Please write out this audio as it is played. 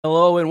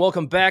Hello and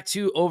welcome back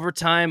to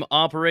Overtime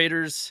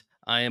Operators.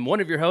 I am one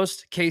of your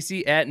hosts,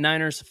 Casey at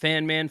Niners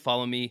Fan Man.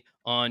 Follow me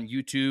on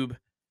YouTube.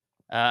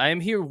 I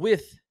am here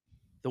with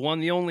the one,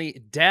 the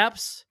only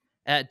Dappz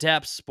at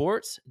Dappz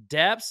Sports.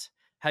 Dappz,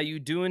 how you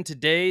doing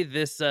today?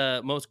 This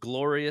most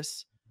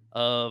glorious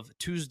of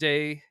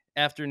Tuesday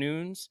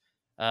afternoons,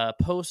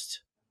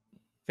 post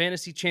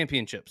fantasy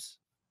championships.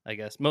 I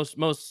guess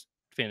most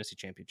fantasy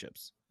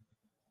championships.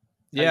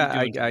 How you Yeah,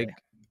 doing I today?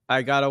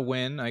 I got a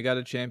win. I got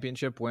a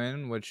championship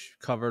win, which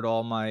covered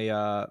all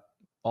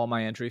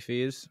my entry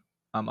fees.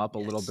 I'm up a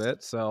little Yes.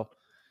 bit, so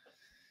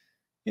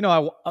you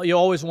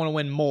always want to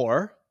win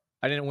more.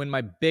 I didn't win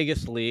my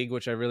biggest league,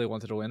 which I really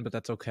wanted to win, but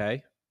that's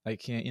okay. I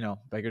can't,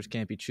 beggars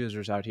can't be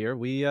choosers out here.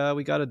 We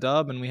got a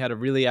dub, and we had a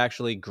really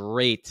actually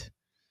great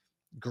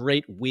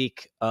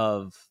week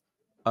of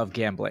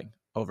gambling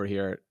over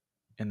here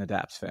in the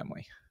Daps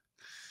family.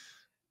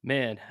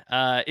 Man,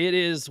 it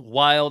is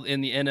wild in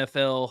the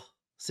NFL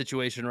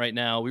situation right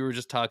now. We were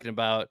just talking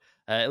about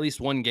at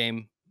least one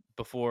game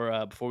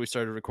before we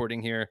started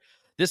recording here.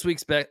 This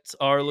week's bets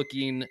are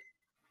looking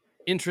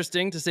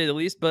interesting to say the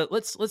least, but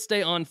let's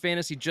stay on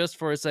fantasy just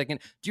for a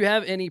second. Do you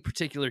have any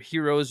particular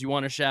heroes you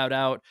want to shout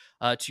out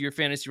to your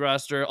fantasy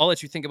roster? I'll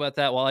let you think about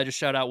that while I just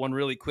shout out one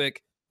really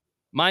quick.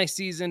 My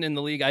season in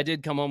the league, I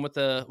did come home with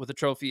a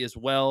trophy as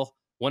well.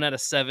 1 out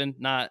of 7,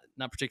 not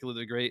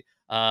particularly great.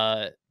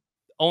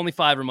 Only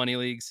 5 are money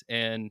leagues,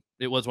 and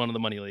it was one of the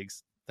money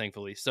leagues,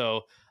 thankfully.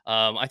 So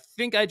I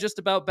think I just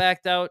about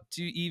backed out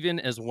to even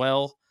as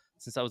well,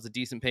 since that was a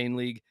decent paying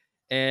league.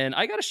 And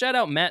I got to shout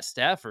out Matt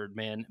Stafford,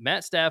 man.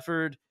 Matt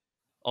Stafford,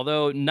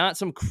 although not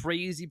some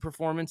crazy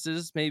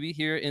performances maybe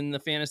here in the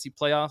fantasy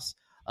playoffs,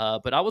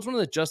 but I was one of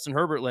the Justin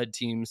Herbert led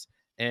teams.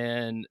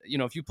 And,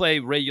 if you play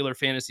regular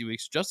fantasy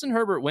weeks, Justin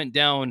Herbert went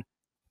down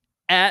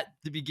at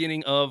the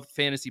beginning of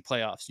fantasy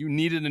playoffs. You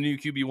needed a new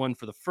QB1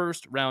 for the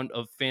first round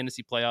of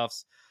fantasy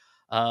playoffs.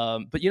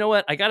 But you know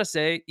what? I got to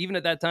say, even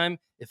at that time,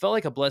 it felt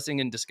like a blessing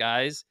in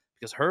disguise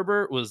because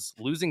Herbert was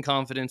losing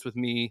confidence with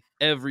me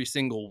every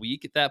single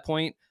week at that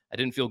point. I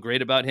didn't feel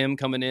great about him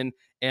coming in,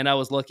 and I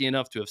was lucky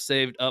enough to have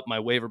saved up my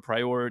waiver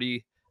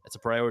priority. That's a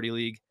priority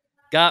league.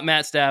 Got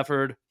Matt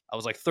Stafford. I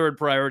was like third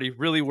priority,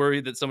 really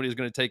worried that somebody was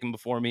going to take him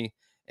before me,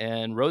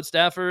 and rode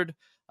Stafford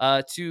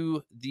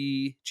to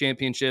the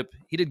championship.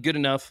 He did good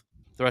enough.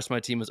 The rest of my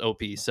team was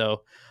OP.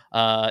 So,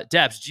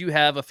 Dappz, do you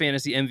have a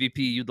fantasy MVP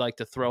you'd like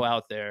to throw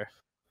out there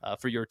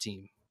for your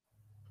team?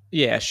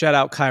 Yeah, shout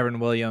out Kyron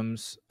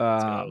Williams.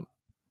 Let's go.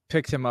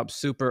 Picked him up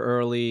super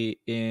early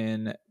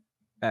in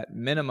at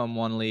minimum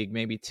one league,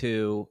 maybe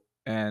two,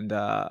 and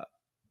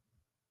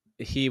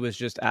he was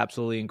just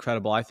absolutely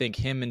incredible. I think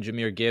him and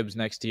Jahmyr Gibbs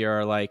next year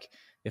are like,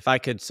 if I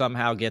could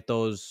somehow get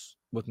those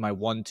with my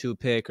 1-2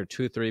 pick or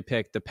 2-3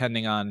 pick,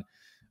 depending on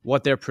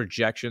what their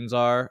projections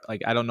are.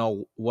 Like, I don't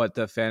know what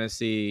the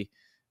fantasy,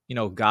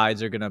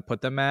 guides are going to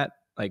put them at.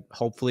 Like,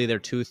 hopefully they're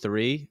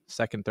 2-3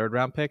 second, third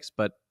round picks,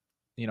 but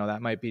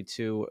that might be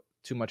too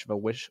much of a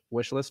wish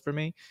list for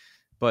me.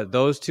 But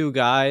those two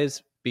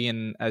guys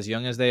being as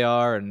young as they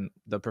are and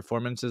the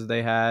performances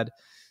they had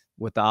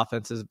with the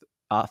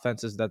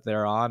offenses that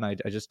they're on, I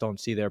just don't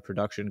see their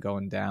production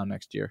going down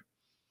next year.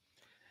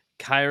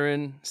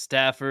 Kyron,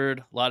 Stafford.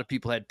 A lot of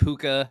people had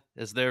Puka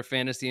as their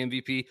fantasy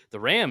MVP. The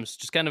Rams,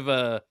 just kind of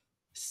a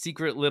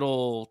secret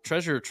little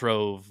treasure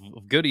trove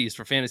of goodies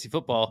for fantasy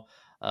football.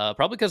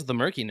 Probably because of the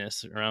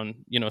murkiness around,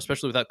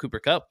 especially without Cooper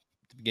Kupp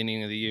at the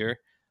beginning of the year.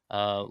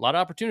 A lot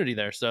of opportunity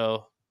there.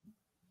 So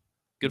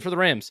good for the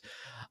Rams.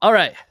 All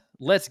right,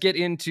 let's get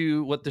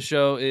into what the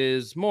show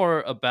is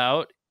more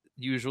about.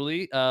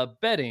 Usually,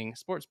 betting,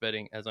 sports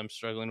betting. As I'm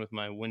struggling with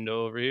my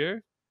window over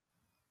here.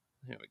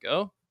 Here we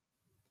go.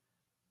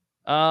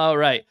 All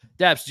right,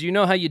 Daps. Do you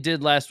know how you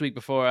did last week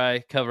before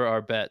I cover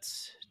our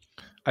bets?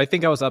 I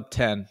think I was up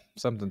 10,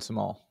 something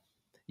small.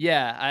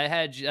 Yeah, I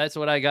had. That's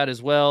what I got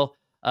as well.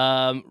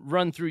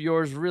 Run through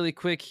yours really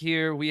quick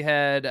here. We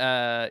had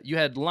you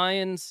had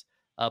Lions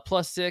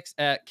 +6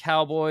 at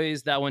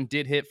Cowboys. That one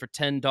did hit for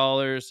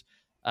 $10.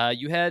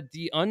 You had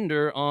the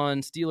under on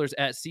Steelers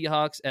at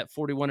Seahawks at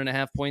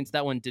 41.5 points.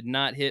 That one did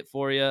not hit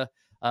for you.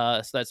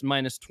 So that's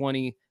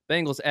 -20.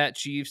 Bengals at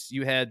Chiefs.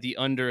 You had the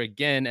under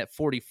again at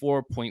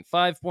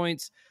 44.5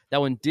 points. That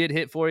one did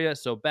hit for you.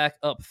 So back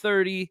up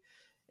 30.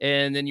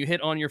 And then you hit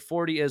on your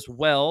 40 as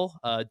well.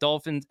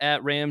 Dolphins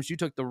at Rams. You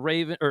took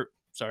the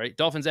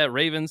Dolphins at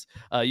Ravens.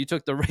 You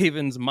took the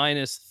Ravens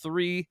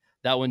 -3.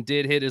 That one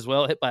did hit as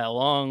well. Hit by a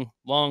long,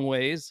 long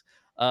ways.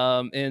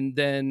 And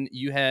then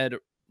you had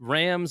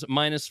Rams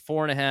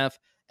 -4.5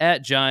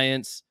 at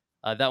Giants.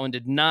 That one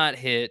did not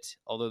hit,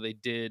 although they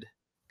did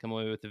come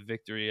away with the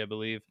victory, I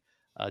believe.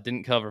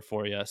 Didn't cover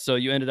for you. So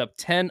you ended up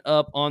 10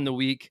 up on the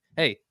week.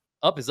 Hey,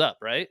 up is up,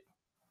 right?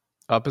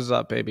 Up is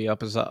up, baby.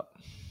 Up is up.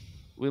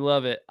 We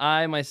love it.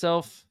 I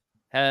myself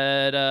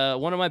had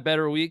one of my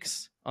better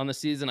weeks on the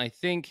season. I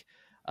think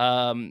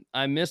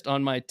I missed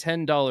on my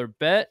 $10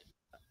 bet.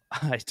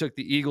 I took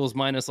the Eagles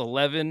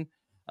 -11,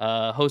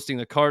 hosting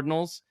the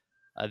Cardinals.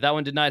 That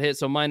one did not hit,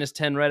 so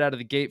 -10 right out of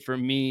the gate for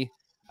me.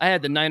 I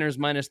had the Niners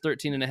minus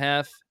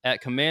 13.5 at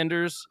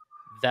Commanders.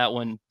 That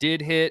one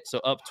did hit, so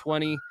up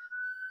 20.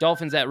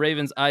 Dolphins at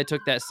Ravens. I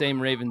took that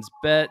same Ravens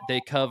bet.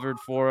 They covered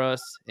for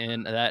us,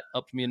 and that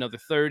upped me another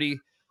 30.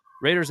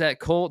 Raiders at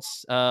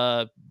Colts.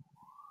 That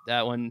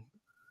one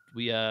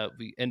we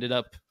ended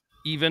up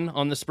even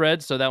on the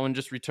spread, so that one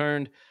just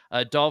returned.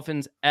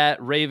 Dolphins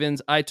at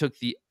Ravens. I took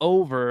the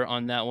over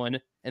on that one,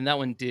 and that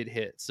one did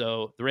hit.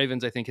 So the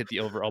Ravens, I think, hit the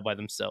over all by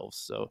themselves.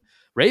 So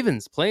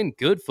Ravens playing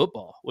good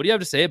football. What do you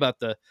have to say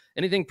about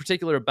anything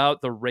particular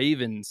about the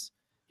Ravens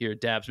here,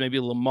 Dappz? Maybe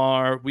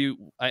Lamar.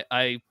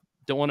 I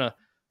don't want to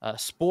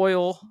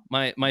spoil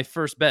my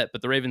first bet,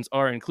 but the Ravens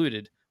are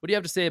included. What do you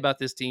have to say about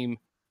this team?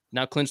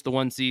 Now clinched the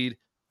 1 seed,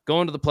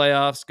 going to the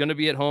playoffs, going to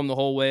be at home the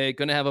whole way,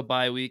 going to have a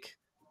bye week.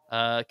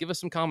 Give us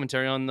some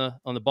commentary on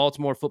the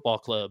Baltimore Football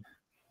Club.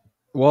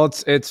 Well,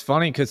 it's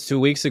funny because 2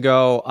 weeks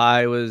ago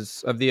I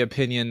was of the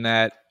opinion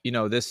that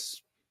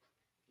this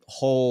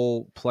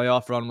whole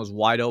playoff run was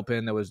wide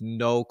open. There was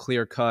no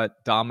clear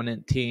cut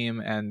dominant team,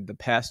 and the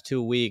past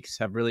 2 weeks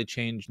have really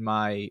changed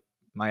my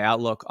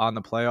outlook on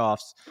the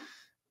playoffs.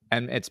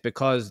 And it's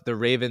because the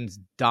Ravens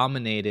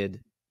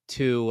dominated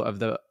two of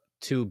the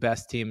two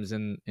best teams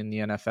in the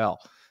NFL.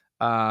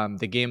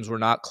 The games were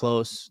not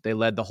close. They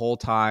led the whole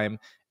time.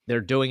 They're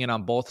doing it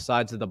on both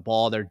sides of the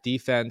ball. Their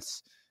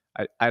defense,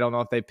 I don't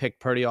know if they picked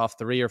Purdy off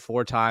 3 or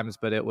 4 times,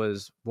 but it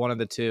was one of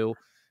the two,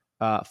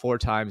 4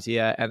 times.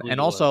 Yeah. I And believe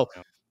it was. also,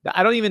 Yeah.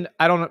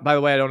 I don't, by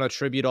the way, I don't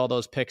attribute all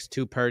those picks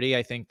to Purdy.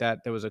 I think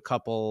that there was a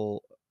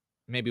couple,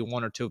 maybe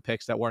 1 or 2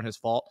 picks that weren't his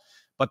fault,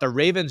 but the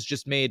Ravens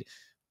just made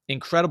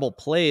incredible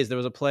plays. There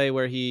was a play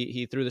where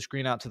he threw the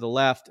screen out to the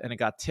left and it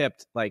got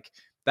tipped. Like,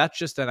 that's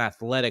just an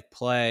athletic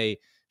play.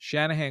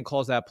 Shanahan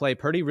calls that play.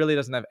 Purdy really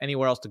doesn't have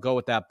anywhere else to go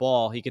with that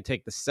ball. He could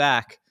take the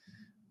sack,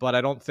 but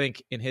I don't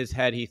think in his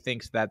head he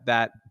thinks that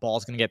ball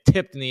is going to get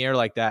tipped in the air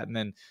like that and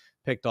then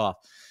picked off.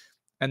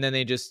 And then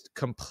they just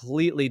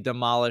completely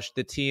demolished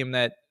the team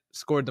that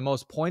scored the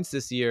most points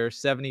this year,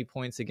 70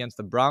 points against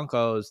the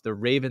Broncos. The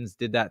Ravens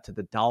did that to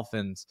the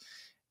Dolphins.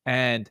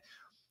 And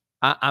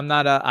I'm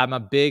a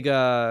big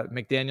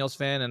McDaniels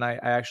fan, and I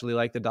actually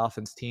like the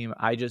Dolphins team.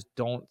 I just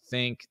don't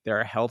think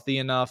they're healthy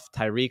enough.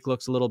 Tyreek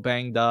looks a little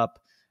banged up.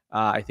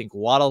 I think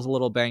Waddle's a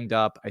little banged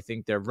up. I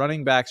think their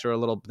running backs are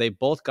they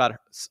both got,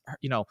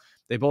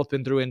 they both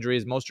been through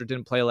injuries. Mostert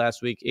didn't play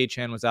last week.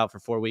 Achane was out for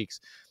 4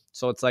 weeks.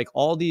 So it's like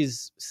all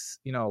these,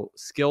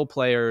 skill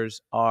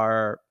players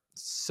are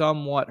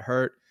somewhat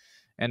hurt,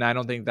 and I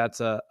don't think that's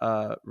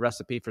a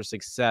recipe for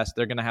success.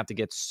 They're going to have to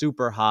get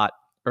super hot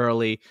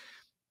early.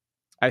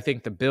 I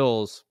think the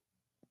Bills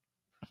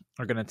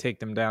are going to take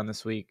them down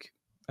this week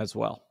as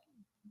well.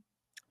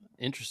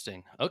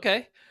 Interesting.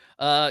 Okay.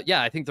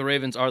 Yeah, I think the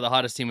Ravens are the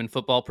hottest team in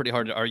football. Pretty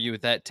hard to argue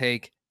with that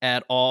take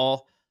at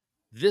all.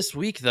 This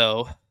week,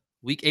 though,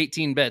 week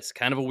 18 bets,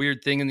 kind of a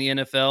weird thing in the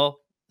NFL.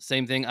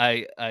 Same thing.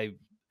 I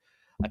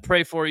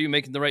pray for you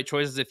making the right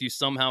choices if you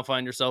somehow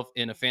find yourself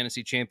in a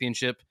fantasy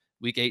championship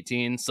week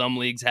 18. Some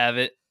leagues have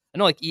it. I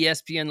know, like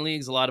ESPN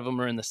leagues, a lot of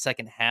them are in the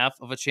second half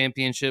of a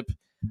championship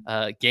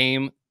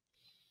game.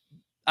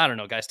 I don't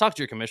know, guys. Talk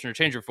to your commissioner,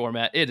 change your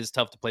format. It is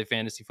tough to play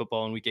fantasy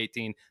football in week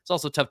 18. It's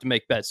also tough to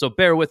make bets. So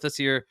bear with us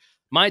here.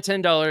 My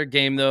 $10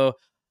 game, though,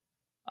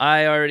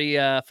 I already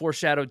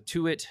foreshadowed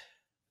to it.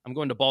 I'm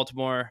going to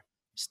Baltimore.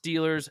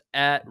 Steelers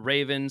at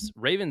Ravens.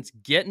 Ravens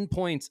getting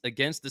points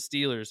against the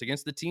Steelers,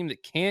 against the team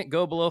that can't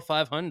go below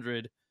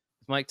 500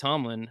 with Mike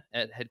Tomlin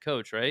at head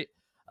coach, right?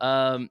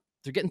 They're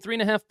getting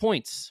 3.5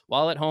 points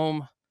while at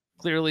home.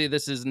 Clearly,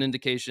 this is an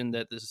indication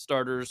that the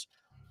starters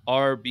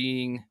are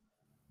being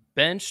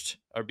benched,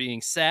 are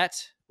being sat,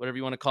 whatever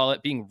you want to call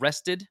it, being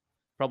rested,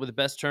 probably the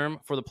best term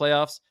for the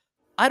playoffs.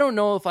 I don't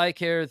know if I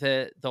care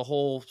that the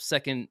whole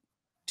second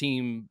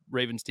team,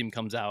 Ravens team,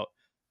 comes out.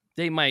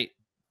 They might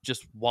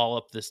just wall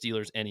up the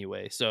Steelers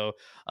anyway. So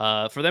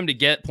for them to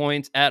get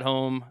points at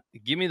home,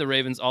 give me the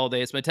Ravens all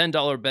day. It's my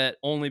 $10 bet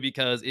only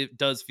because it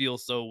does feel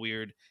so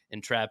weird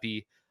and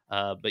trappy.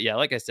 But yeah,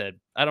 like I said,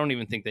 I don't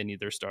even think they need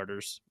their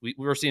starters.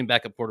 We're seeing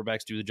backup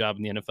quarterbacks do the job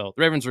in the NFL.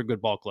 The Ravens are a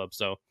good ball club,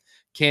 so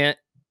can't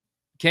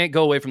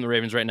go away from the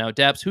Ravens right now.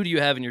 Dappz, who do you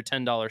have in your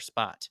 $10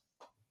 spot?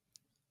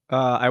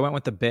 I went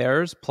with the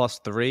Bears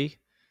 +3.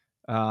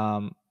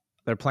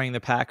 They're playing the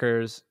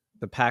Packers.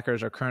 The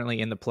Packers are currently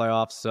in the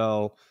playoffs,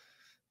 so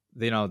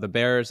the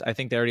Bears, I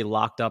think they already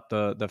locked up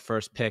the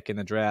first pick in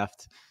the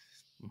draft.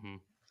 Mm-hmm.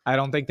 I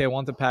don't think they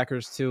want the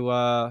Packers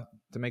to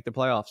make the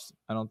playoffs.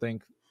 I don't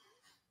think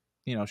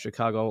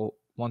Chicago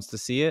wants to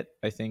see it.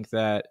 I think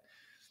that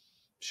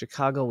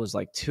Chicago was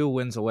like 2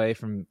 wins away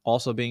from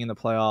also being in the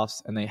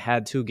playoffs, and they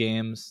had 2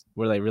 games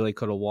where they really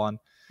could have won.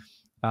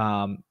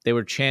 They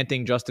were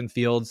chanting Justin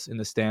Fields in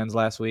the stands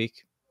last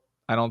week.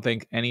 I don't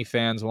think any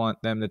fans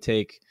want them to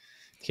take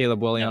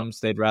Caleb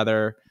Williams. No. They'd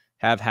rather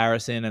have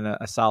Harrison and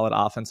a solid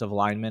offensive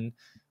lineman,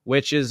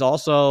 which is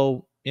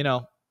also,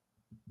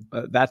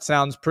 that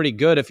sounds pretty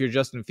good if you're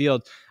Justin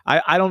Fields.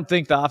 I don't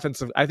think I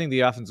think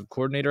the offensive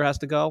coordinator has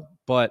to go,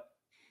 but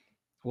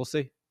we'll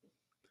see.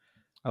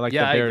 I like the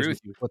Yeah, I Bears agree with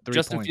with you. with 3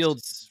 Justin points.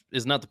 Fields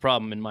is not the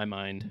problem in my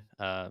mind.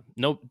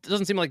 No, it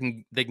doesn't seem like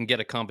they can get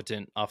a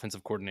competent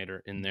offensive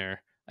coordinator in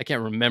there. I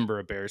can't remember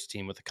a Bears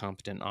team with a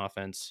competent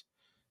offense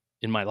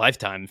in my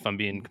lifetime, if I'm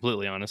being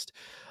completely honest.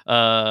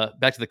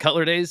 Back to the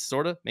Cutler days,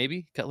 sort of,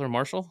 maybe Cutler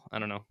Marshall. I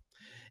don't know.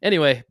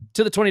 Anyway,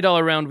 to the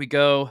 $20 round we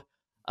go.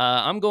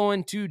 I'm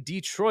going to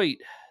Detroit.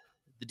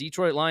 The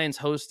Detroit Lions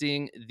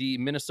hosting the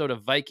Minnesota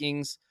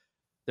Vikings.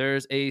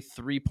 There's a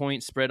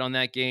 3-point spread on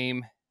that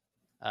game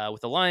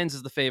with the Lions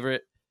as the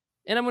favorite,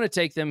 and I'm going to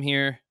take them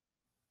here.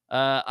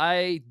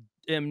 I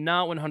am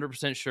not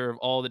 100% sure of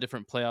all the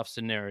different playoff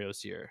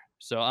scenarios here.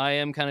 So I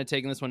am kind of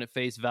taking this one at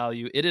face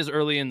value. It is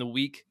early in the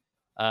week.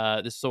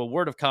 So a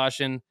word of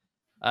caution.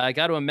 I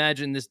got to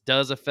imagine this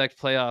does affect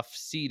playoff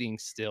seeding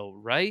still,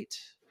 right?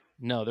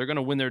 No, they're going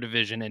to win their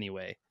division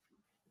anyway.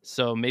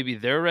 So maybe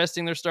they're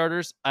resting their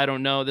starters. I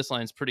don't know. This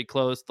line's pretty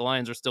close. The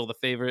Lions are still the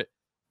favorite.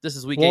 This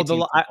is week Well, 18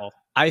 football.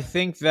 I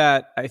think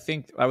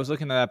I was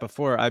looking at that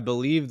before. I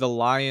believe the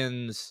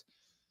Lions,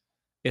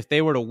 if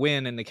they were to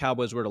win and the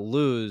Cowboys were to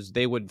lose,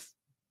 they would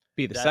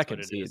be the That's what second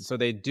it seed. is. So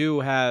they do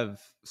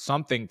have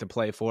something to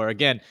play for.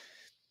 Again,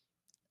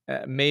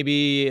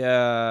 maybe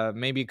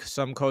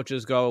some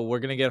coaches go, we're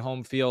going to get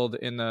home field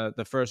in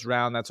the first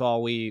round. That's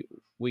all we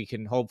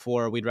can hope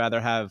for. We'd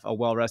rather have a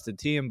well rested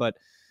team. But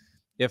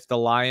if the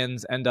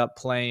Lions end up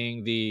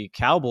playing the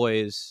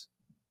Cowboys,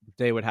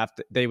 they would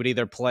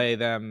either play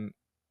them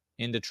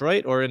in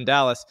Detroit or in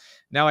Dallas.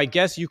 Now, I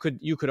guess you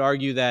could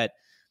argue that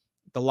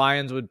the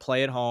Lions would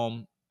play at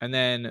home, and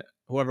then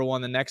whoever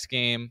won the next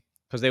game,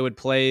 because they would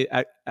play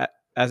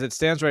as it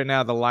stands right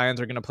now, the Lions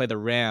are going to play the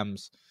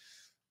Rams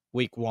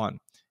week 1.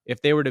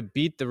 If they were to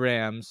beat the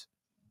Rams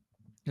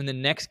in the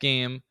next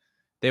game,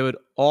 they would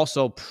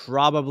also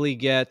probably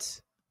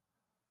get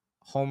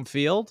home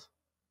field.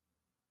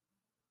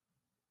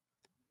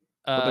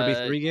 Would there be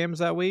Uh, 3 games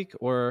that week,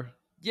 or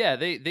yeah,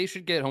 they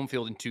should get home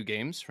field in 2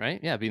 games, right?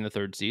 Yeah, being the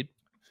 3rd seed.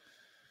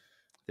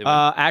 They win.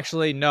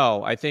 actually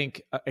no? I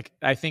think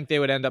they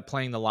would end up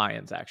playing the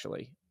Lions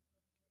actually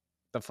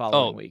the Oh,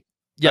 following week.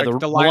 yeah, Like the the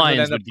the Lions would Lions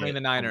end up would playing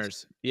get the home field.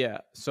 Niners. Yeah.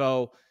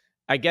 So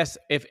I guess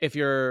if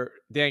you're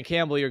Dan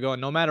Campbell, you're going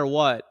no matter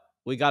what,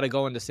 we got to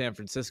go into San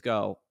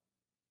Francisco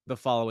the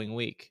following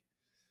week.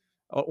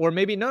 Or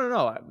maybe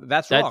no.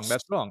 That's wrong. That's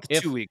That's wrong.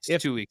 2 weeks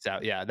If 2 weeks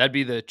out. Yeah, that'd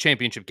be the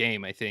championship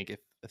game, I think. If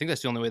I think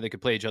that's the only way they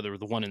could play each other with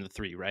the 1 and the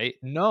 3, right?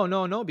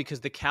 no, because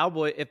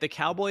if the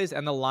Cowboys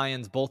and the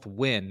Lions both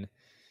win,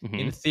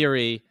 in Mhm,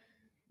 theory,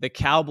 the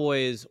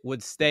Cowboys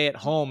would stay at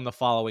home the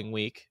following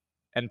week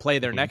and play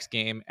their mhm. next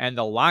game, and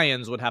the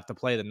Lions would have to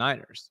play the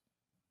Niners.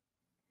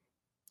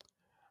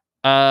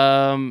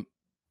 Um,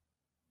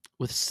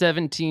 with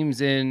 7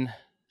 teams in,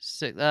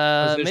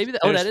 Because maybe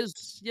that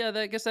is yeah,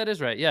 I guess that is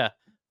right. Yeah,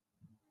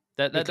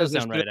 that does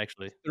there's sound right,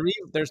 actually.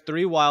 there's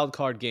 3 wild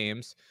card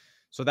games,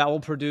 so that will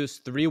produce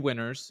 3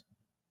 winners,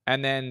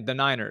 and then the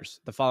Niners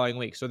the following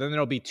week. So then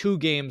there'll be 2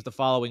 games the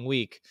following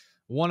week,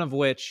 one of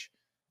which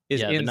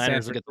is Yeah, the in San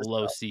Niners will get the low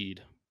Francisco.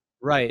 seed.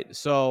 Right.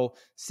 So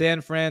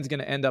San Fran's going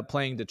to end up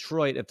playing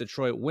Detroit if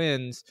Detroit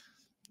wins.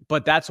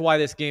 But that's why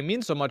this game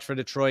means so much for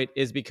Detroit,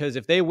 is because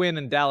if they win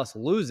and Dallas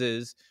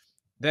loses,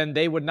 then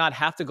they would not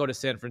have to go to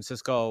San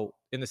Francisco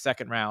in the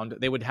second round.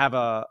 They would have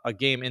a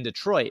game in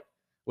Detroit,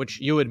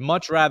 which you would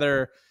much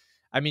rather.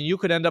 I mean, you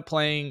could end up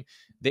playing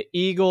the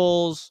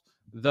Eagles,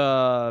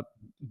 the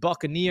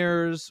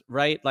Buccaneers,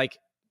 right? Like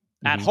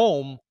at Mhm.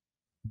 home,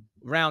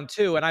 round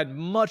 2. And I'd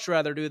much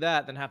rather do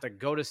that than have to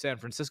go to San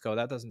Francisco.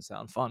 That doesn't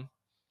sound fun.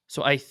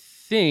 So I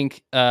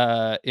think,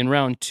 in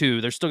round 2,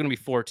 there's still gonna be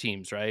 4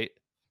 teams, right?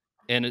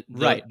 And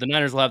Right. the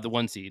Niners will have the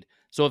 1 seed.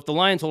 So if the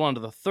Lions hold on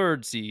to the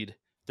 3rd seed,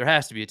 there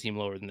has to be a team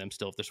lower than them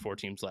still if there's 4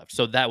 teams left.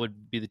 So that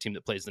would be the team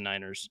that plays the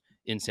Niners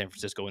in San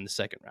Francisco in the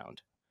 2nd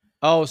round.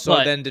 Oh, so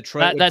But then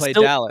Detroit would that play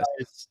still Dallas.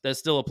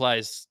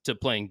 applies to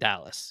playing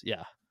Dallas,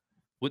 yeah.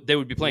 They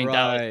would be playing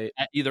Dallas Right.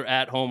 either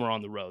at home or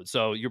on the road.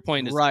 So your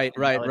point is Right,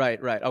 right, valid.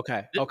 right, right.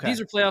 Okay, okay. These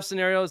are playoff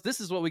scenarios.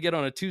 This is what we get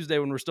on a Tuesday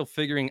when we're still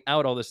figuring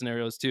out all the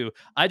scenarios too.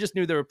 I just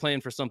knew they were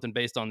playing for something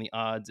based on the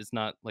odds. It's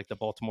not like the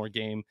Baltimore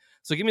game.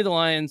 So give me the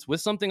Lions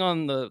with something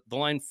on the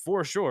line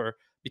for sure.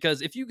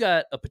 Because if you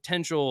got a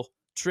potential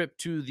trip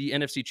to the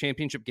NFC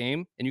Championship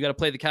game and you got to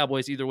play the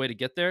Cowboys either way to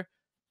get there,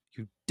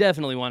 you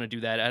definitely want to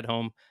do that at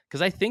home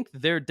because I think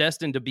they're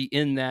destined to be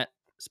in that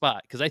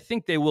spot because I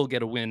think they will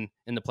get a win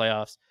in the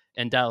playoffs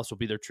and Dallas will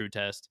be their true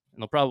test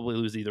and they'll probably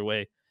lose either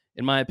way,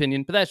 in my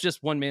opinion. But that's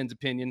just one man's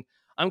opinion.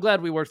 I'm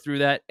glad we worked through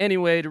that.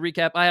 Anyway, to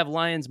recap, I have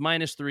Lions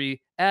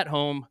 -3 at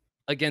home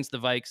against the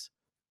Vikes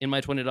in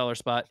my $20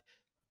 spot.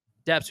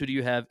 Dappz, who do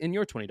you have in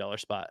your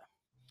 $20 spot?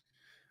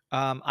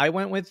 I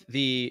went with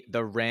the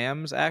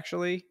Rams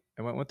actually.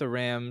 I went with the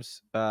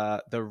Rams.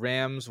 The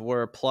Rams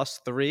were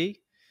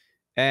 +3,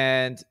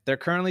 and they're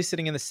currently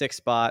sitting in the 6th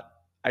spot.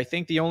 I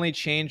think the only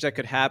change that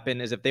could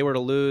happen is if they were to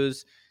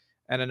lose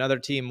and another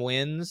team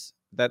wins,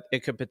 that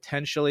it could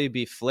potentially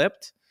be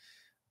flipped.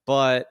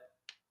 But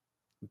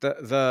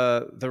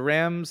the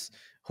Rams,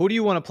 who do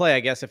you want to play? I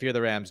guess if you're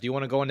the Rams, do you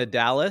want to go into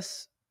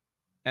Dallas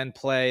and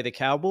play the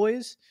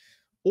Cowboys,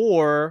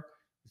 or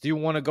do you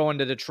want to go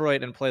into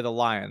Detroit and play the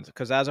Lions?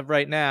 Because as of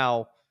right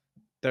now,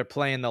 they're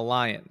playing the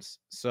Lions.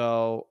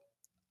 So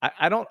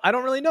I don't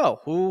really know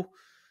who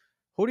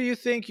do you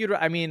think you'd.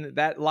 I mean,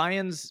 that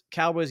Lions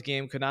Cowboys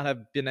game could not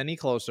have been any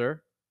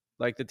closer.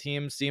 Like the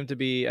teams seem to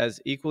be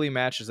as equally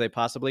matched as they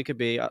possibly could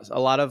be. A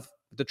lot of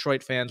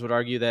Detroit fans would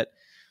argue that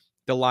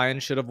the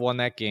Lions should have won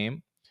that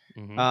game.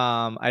 Hmm.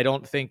 I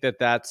don't think that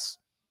that's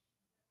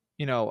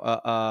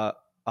a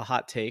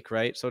hot take,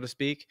 right, so to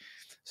speak.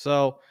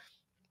 So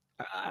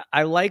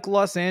I like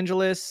Los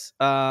Angeles.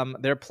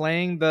 They're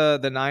playing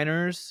the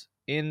Niners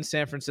in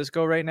San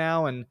Francisco right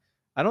now, and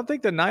I don't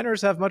think the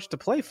Niners have much to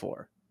play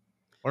for.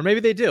 Or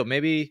maybe they do.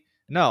 Maybe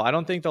no. I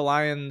don't think the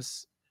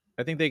Lions.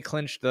 I think they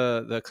clinched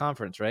the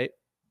conference, right?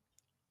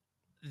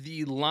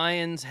 The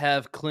Lions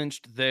have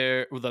clinched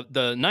the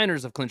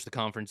Niners have clinched the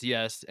conference,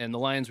 yes, and the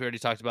Lions we already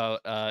talked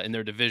about in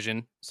their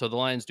division. So the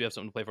Lions do have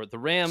something to play for. The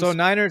So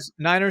Rams,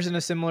 Niners in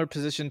a similar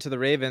position to the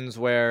Ravens,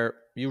 where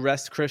you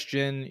rest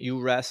Christian, you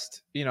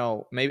rest.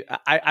 Maybe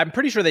I'm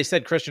pretty sure they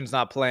said Christian's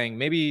not playing.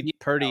 Maybe yeah,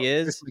 Purdy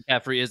is. Christian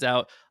McCaffrey is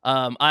out.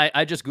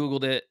 I just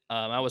googled it.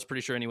 I was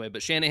pretty sure anyway,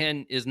 but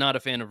Shanahan is not a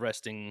fan of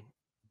resting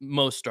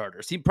most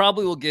starters. He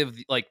probably will give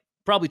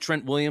probably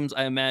Trent Williams,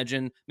 I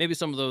imagine, maybe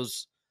some of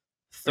those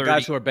The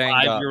guys who are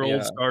banged up, 35-year-old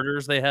yeah.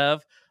 starters they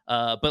have.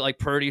 But like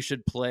Purdy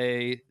should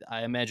play.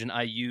 I imagine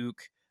Ayuk.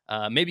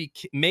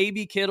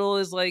 Maybe Kittle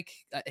is like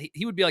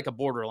he would be like a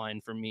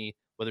borderline for me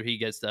whether he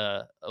gets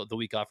the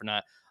week off or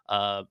not.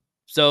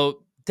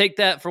 So take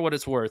that for what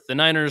it's worth. The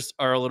Niners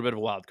are a little bit of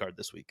a wild card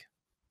this week.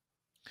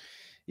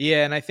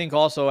 Yeah, and I think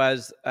also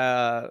as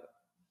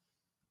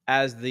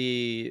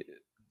the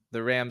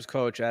Rams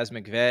coach, as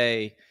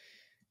McVay,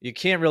 you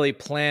can't really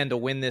plan to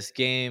win this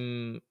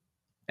game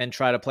and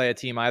try to play a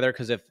team either.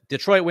 Because if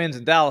Detroit wins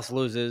and Dallas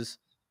loses,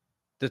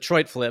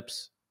 Detroit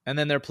flips, and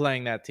then they're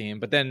playing that team.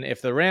 But then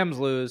if the Rams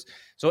lose,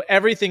 so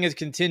everything is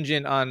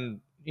contingent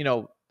on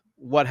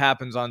what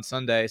happens on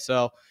Sunday.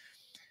 So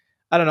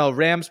I don't know.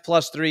 Rams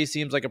 +3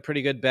 seems like a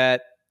pretty good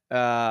bet.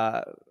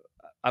 Uh,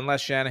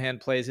 unless Shanahan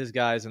plays his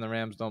guys and the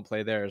Rams don't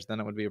play theirs, then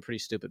it would be a pretty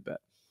stupid bet.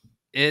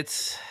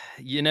 It's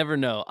you never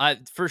know. I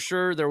for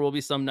sure there will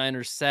be some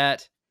Niners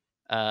sat,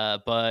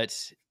 but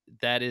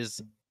that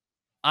is,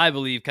 I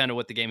believe, kind of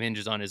what the game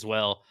hinges on as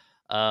well.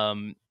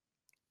 Um,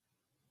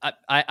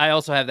 I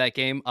also have that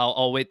game.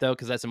 I'll wait though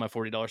because that's in my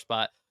 $40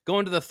 spot.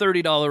 Going to the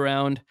 $30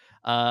 round,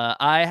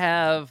 I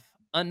have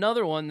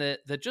another one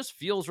that just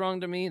feels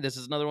wrong to me. This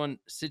is another one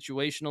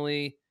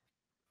situationally.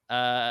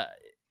 Uh,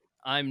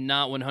 I'm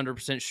not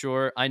 100%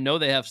 sure. I know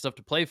they have stuff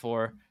to play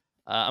for.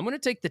 I'm going to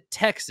take the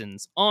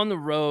Texans on the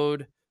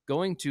road,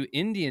 going to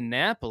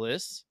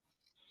Indianapolis.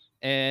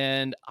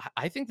 And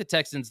I think the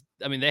Texans,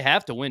 I mean, they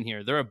have to win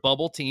here. They're a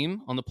bubble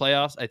team on the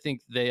playoffs. I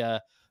think they,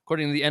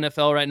 according to the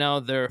NFL right now,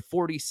 they're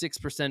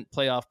 46%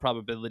 playoff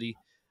probability.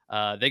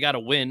 They got to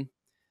win.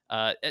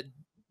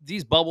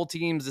 These bubble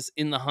teams, this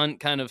in the hunt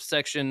kind of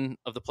section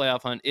of the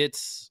playoff hunt,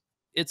 it's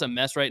a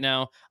mess right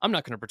now. I'm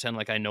not going to pretend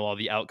like I know all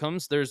the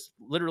outcomes. There's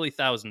literally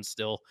thousands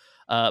still.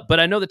 But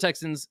I know the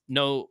Texans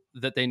know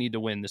that they need to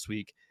win this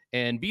week.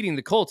 And beating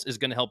the Colts is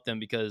going to help them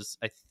because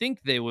I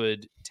think they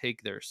would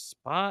take their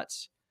spot.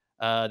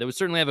 They would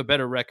certainly have a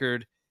better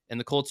record. And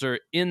the Colts are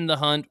in the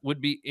hunt,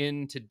 would be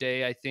in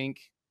today, I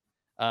think,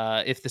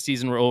 if the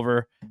season were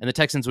over. And the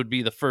Texans would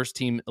be the first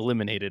team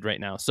eliminated right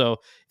now. So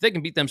if they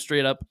can beat them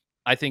straight up,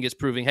 I think it's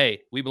proving,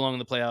 hey, we belong in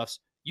the playoffs.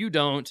 You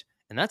don't.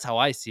 And that's how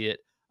I see it.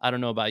 I don't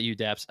know about you,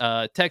 Dappz.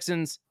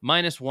 Texans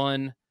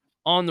 -1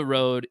 on the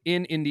road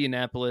in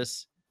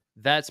Indianapolis.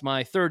 That's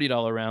my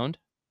 $30 round.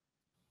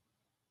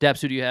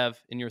 Dappz, who do you have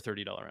in your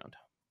 $30 round?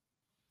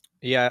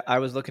 Yeah, I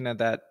was looking at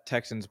that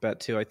Texans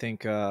bet too. I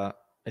think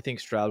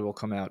Stroud will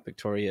come out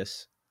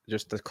victorious.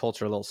 Just the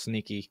Colts are a little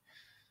sneaky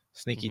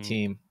Mm-hmm.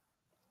 team.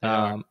 They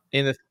are.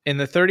 In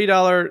the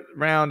 $30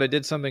 round, I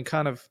did something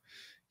kind of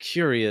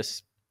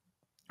curious.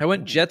 I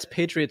went Ooh. Jets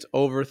Patriots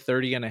over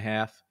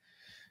 30.5.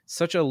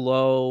 Such a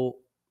low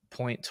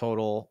point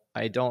total.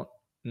 I don't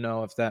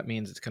know if that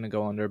means it's going to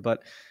go under,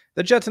 but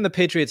the Jets and the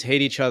Patriots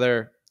hate each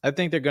other. I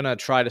think they're going to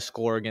try to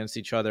score against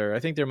each other. I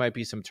think there might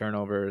be some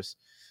turnovers.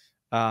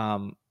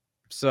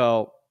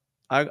 So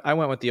I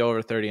went with the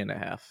over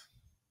 30.5.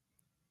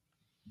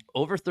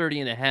 Over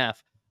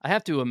 30.5. I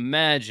have to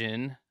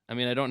imagine, I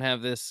mean, I don't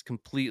have this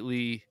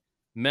completely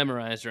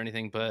memorized or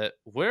anything, but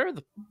where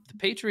the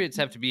Patriots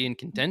have to be in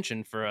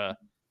contention for a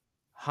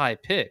high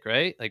pick,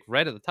 right? Like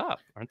right at the top,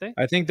 aren't they?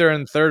 I think they're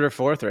in third or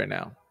fourth right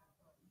now.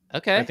 I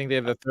Okay. think they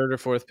have the third or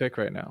fourth pick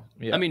right now.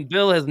 I Yeah. mean,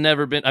 Bill has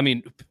never been, I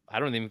mean, I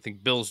don't even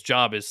think Bill's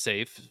job is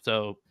safe.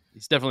 So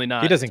he's definitely He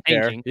not doesn't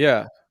care. tanking.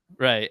 Yeah.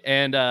 Right.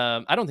 And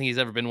I don't think he's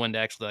ever been one to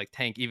actually like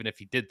tank, even if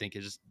he did think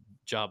his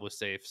job was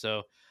safe.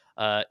 So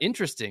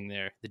interesting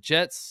there. The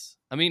Jets,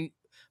 I mean,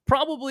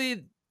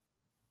 probably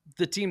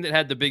the team that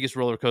had the biggest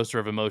roller coaster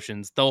of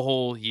emotions the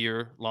whole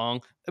year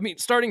long. I mean,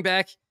 starting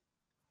back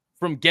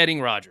from getting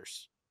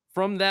Rodgers,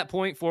 from that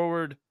point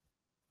forward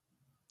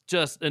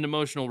just an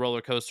emotional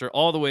roller coaster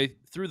all the way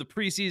through the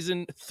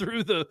preseason,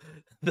 through the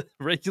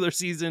regular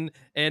season,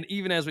 and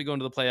even as we go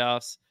into the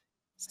playoffs.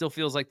 Still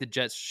feels like the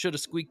Jets should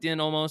have squeaked in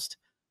almost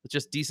with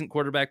just decent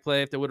quarterback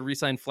play. If they would have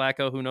re-signed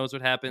Flacco, who knows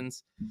what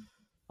happens.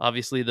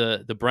 Obviously,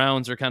 the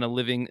Browns are kind of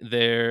living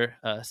their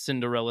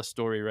Cinderella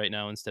story right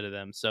now instead of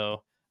them.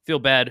 So feel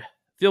bad.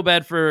 Feel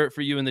bad for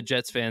you and the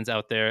Jets fans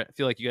out there. I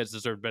feel like you guys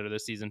deserve better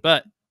this season,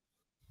 but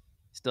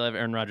still have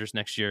Aaron Rodgers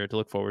next year to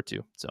look forward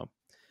to. So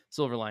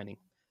silver lining.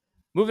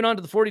 Moving on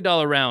to the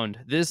 $40 round.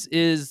 This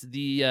is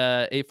the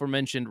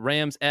aforementioned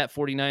Rams at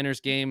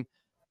 49ers game.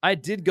 I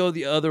did go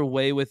the other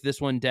way with this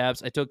one,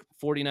 Dappz. I took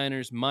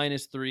 49ers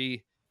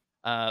 -3,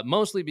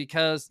 mostly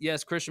because,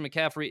 yes, Christian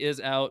McCaffrey is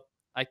out.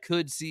 I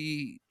could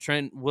see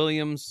Trent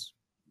Williams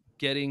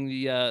getting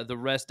the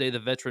rest day, the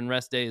veteran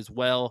rest day as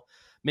well.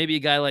 Maybe a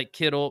guy like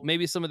Kittle,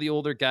 maybe some of the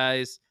older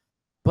guys.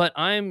 But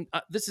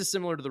this is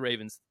similar to the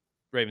Ravens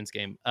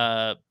game.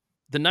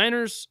 The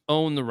Niners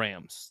own the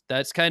Rams.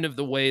 That's kind of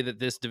the way that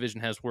this division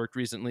has worked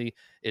recently.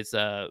 It's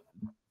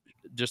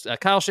just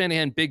Kyle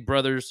Shanahan, big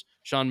brothers,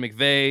 Sean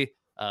McVay,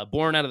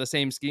 born out of the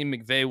same scheme.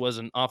 McVay was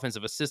an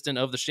offensive assistant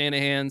of the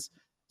Shanahans.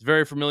 He's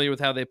very familiar with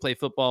how they play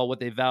football, what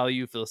they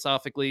value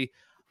philosophically.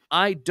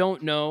 I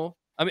don't know.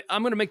 I mean,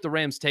 I'm going to make the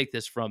Rams take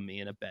this from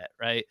me in a bet,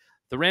 right?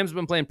 The Rams have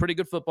been playing pretty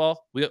good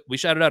football. We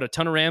shouted out a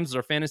ton of Rams as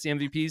our fantasy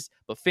MVPs,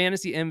 but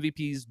fantasy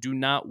MVPs do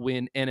not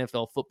win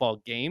NFL football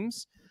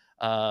games.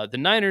 The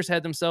Niners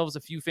had themselves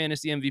a few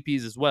fantasy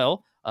MVPs as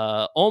well,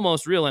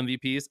 almost real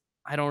MVPs.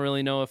 I don't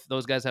really know if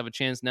those guys have a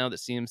chance now that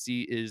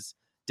CMC is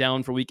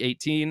down for Week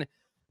 18. I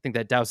think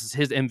that douses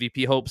his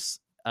MVP hopes.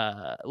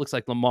 It looks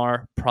like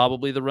Lamar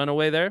probably the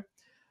runaway there.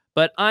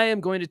 But I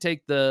am going to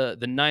take the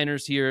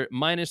Niners here,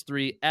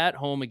 -3 at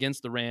home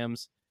against the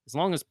Rams. As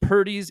long as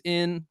Purdy's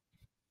in,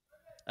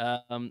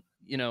 the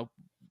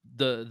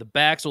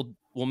backs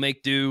will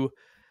make do.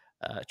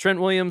 Trent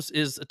Williams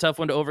is a tough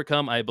one to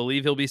overcome. I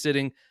believe he'll be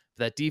sitting.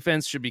 That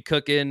defense should be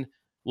cooking.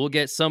 We'll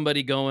get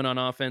somebody going on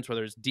offense,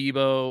 whether it's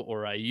Debo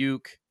or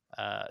Ayuk.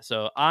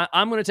 So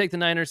I'm going to take the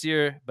Niners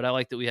here, but I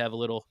like that we have a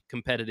little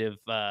competitive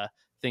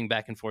thing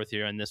back and forth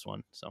here on this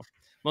one. So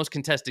most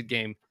contested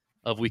game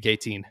of Week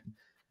 18.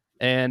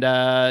 And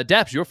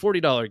Dappz, your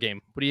 $40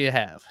 game. What do you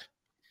have?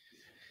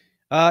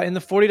 In the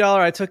 $40,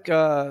 I took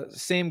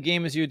same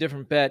game as you,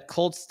 different bet.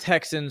 Colts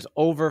Texans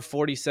over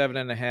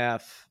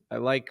 47.5. I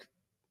like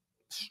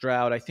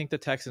Stroud. I think the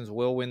Texans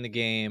will win the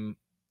game.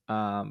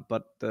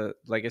 But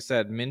like I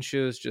said,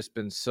 Minshew's just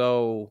been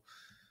so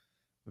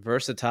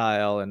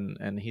versatile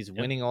and he's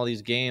winning all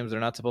these games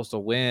they're not supposed to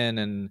win.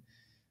 And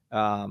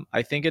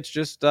I think it's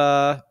just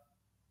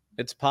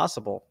it's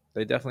possible.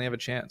 They definitely have a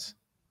chance.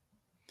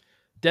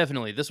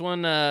 Definitely. This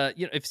one,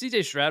 if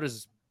CJ Stroud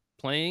is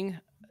playing,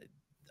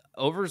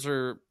 overs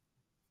are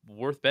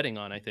worth betting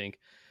on, I think.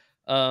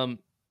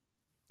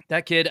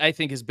 That kid, I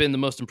think, has been the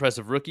most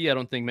impressive rookie. I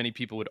don't think many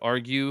people would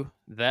argue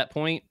that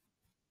point,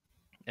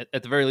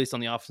 at the very least on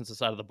the offensive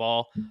side of the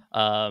ball.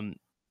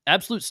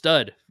 Absolute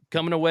stud.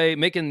 Coming away,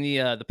 making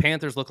the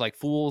Panthers look like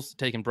fools,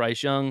 taking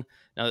Bryce Young.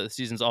 Now that the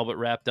season's all but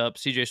wrapped up,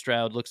 CJ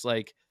Stroud looks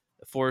like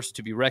a force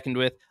to be reckoned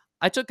with.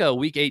 I took a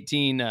Week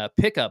 18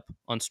 pickup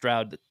on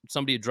Stroud.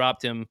 Somebody had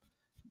dropped him,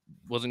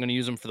 wasn't going to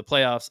use him for the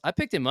playoffs. I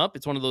picked him up.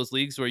 It's one of those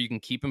leagues where you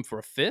can keep him for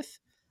a fifth.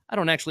 I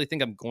don't actually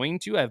think I'm going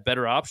to. I have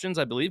better options,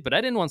 I believe, but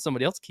I didn't want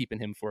somebody else keeping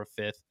him for a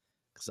fifth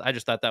because I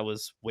just thought that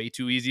was way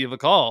too easy of a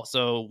call.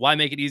 So why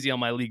make it easy on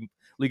my league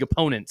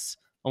opponents?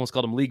 Almost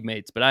called them league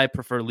mates, but I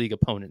prefer league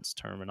opponents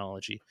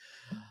terminology.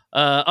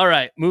 All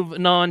right,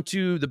 moving on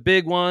to the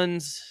big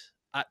ones.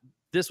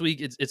 This week,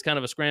 it's kind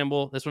of a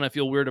scramble. This one I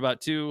feel weird about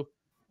too.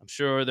 I'm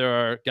sure there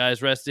are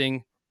guys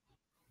resting,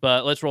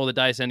 but let's roll the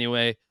dice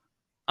anyway.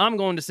 I'm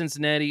going to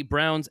Cincinnati.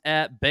 Browns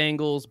at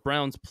Bengals.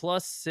 Browns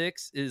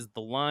 +6 is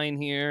the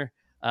line here.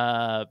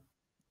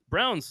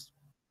 Browns,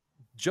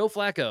 Joe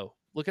Flacco,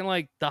 looking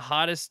like the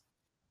hottest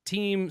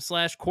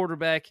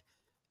team/quarterback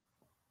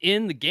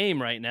in the game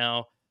right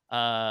now.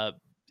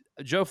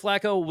 Joe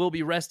Flacco will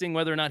be resting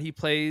whether or not he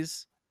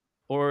plays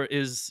or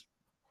is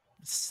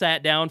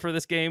sat down for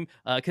this game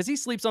because he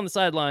sleeps on the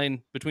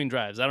sideline between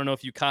drives. I don't know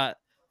if you caught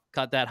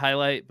that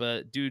highlight,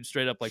 but dude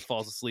straight up like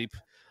falls asleep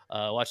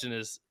watching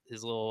his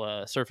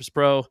little Surface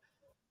Pro.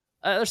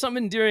 There's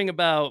something endearing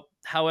about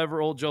however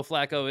old Joe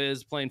Flacco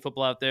is playing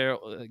football out there.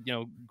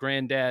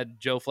 Granddad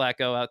Joe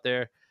Flacco out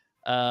there.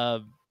 I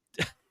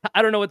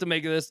don't know what to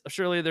make of this.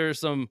 Surely there's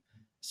some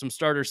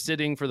starters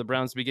sitting for the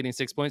Browns to be getting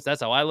 6 points.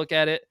 That's how I look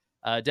at it.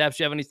 Dappz,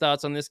 do you have any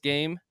thoughts on this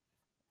game?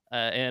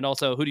 And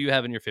also, who do you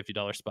have in your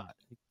 $50 spot?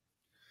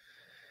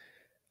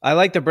 I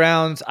like the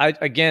Browns. I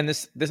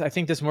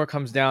think this more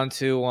comes down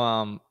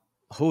to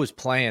who is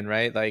playing,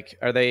 right? Like,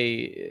 are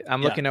they?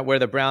 I'm looking at where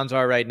the Browns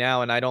are right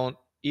now, and I don't.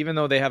 Even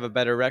though they have a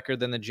better record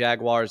than the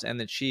Jaguars and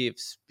the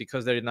Chiefs,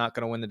 because they're not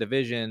going to win the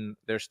division,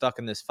 they're stuck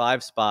in this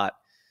 5 spot.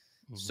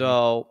 Mm-hmm.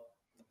 So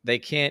they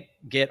can't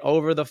get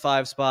over the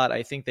 5 spot.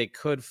 I think they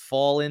could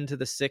fall into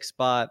the 6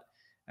 spot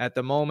at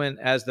the moment.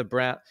 The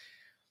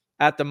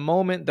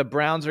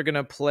Browns are going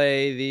to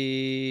play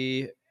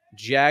the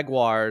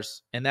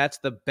Jaguars, and that's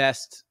the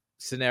best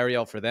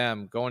scenario for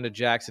them. Going to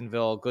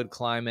Jacksonville, good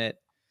climate.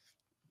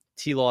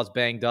 T-Law's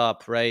banged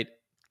up, right?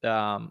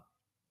 Um,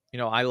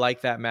 I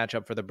like that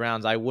matchup for the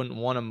Browns. I wouldn't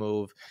want to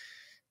move.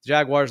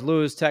 Jaguars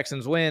lose,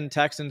 Texans win.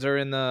 Texans are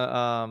in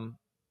that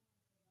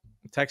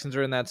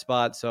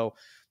spot. So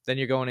then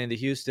you're going into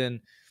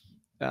Houston.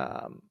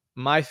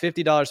 My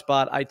 $50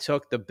 spot, I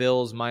took the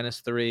Bills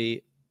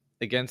 -3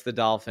 against the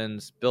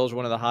Dolphins. Bills are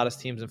one of the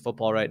hottest teams in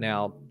football right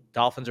now.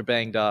 Dolphins are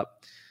banged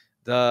up.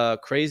 The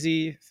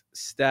crazy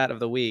stat of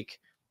the week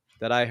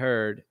that I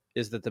heard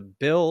is that the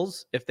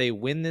Bills, if they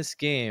win this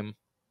game,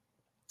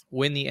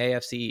 win the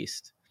AFC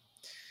East.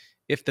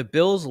 If the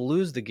Bills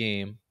lose the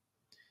game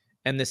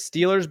and the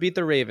Steelers beat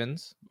the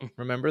Ravens,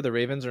 remember the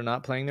Ravens are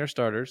not playing their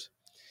starters,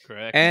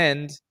 Correct.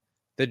 and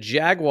the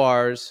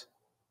Jaguars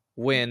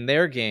win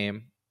their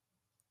game,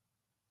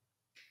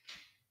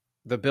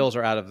 the Bills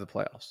are out of the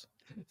playoffs.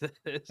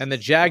 And the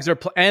Jags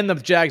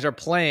are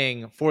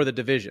playing for the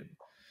division.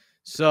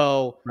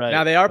 So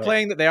now they are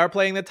playing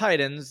the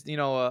Titans,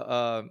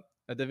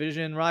 a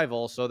division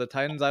rival. So the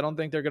Titans, I don't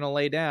think they're going to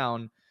lay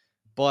down,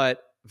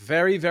 but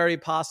very, very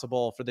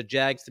possible for the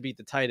Jags to beat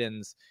the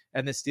Titans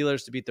and the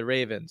Steelers to beat the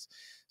Ravens.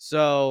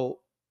 So,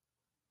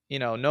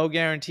 no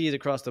guarantees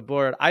across the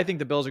board. I think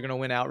the Bills are going to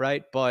win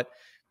outright, but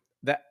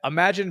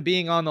imagine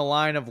being on the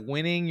line of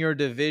winning your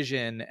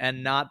division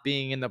and not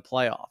being in the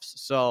playoffs.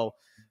 So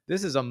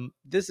this is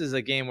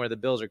a game where the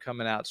Bills are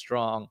coming out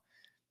strong.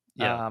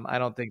 Yeah. I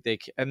don't think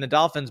and the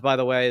Dolphins, by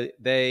the way,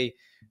 they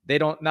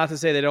don't, not to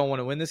say they don't want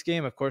to win this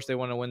game. Of course they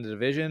want to win the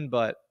division,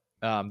 but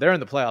they're in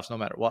the playoffs no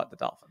matter what, the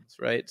Dolphins,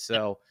 right?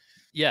 So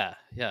yeah.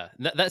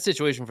 That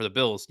situation for the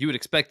Bills, you would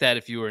expect that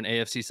if you were an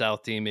AFC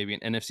South team, maybe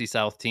an NFC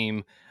South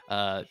team.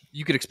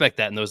 You could expect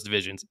that in those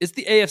divisions. It's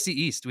the AFC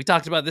East. We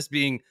talked about this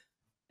being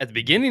at the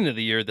beginning of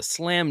the year, the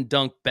slam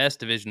dunk best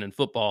division in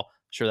football.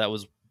 Sure, that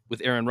was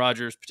with Aaron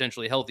Rodgers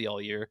potentially healthy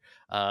all year,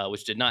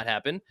 which did not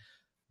happen.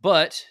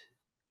 But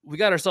we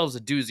got ourselves a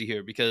doozy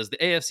here because the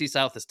AFC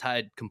South is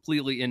tied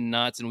completely in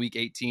knots in Week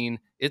 18.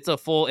 It's a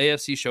full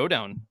AFC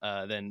showdown.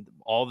 Then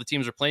all the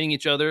teams are playing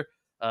each other.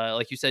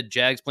 Like you said,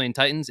 Jags playing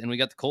Titans, and we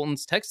got the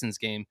Colts-Texans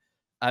game.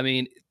 I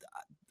mean,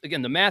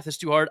 again, the math is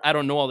too hard. I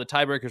don't know all the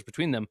tiebreakers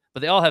between them,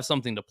 but they all have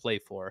something to play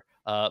for.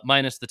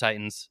 Minus the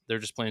Titans. They're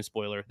just playing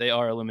spoiler. They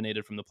are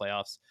eliminated from the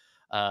playoffs.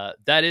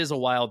 That is a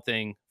wild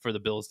thing for the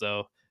Bills,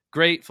 though.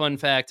 Great fun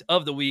fact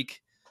of the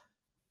week,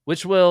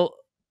 which will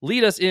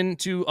lead us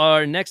into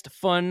our next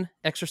fun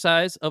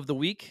exercise of the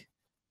week.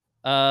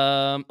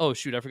 Oh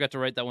shoot, I forgot to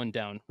write that one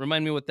down.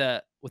 Remind me what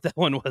that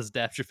one was,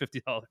 Dappz, your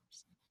 $50.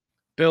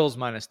 Bills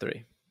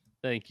 -3.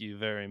 Thank you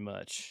very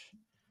much.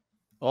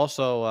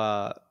 Also,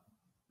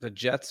 the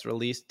Jets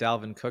released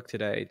Dalvin Cook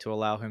today to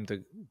allow him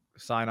to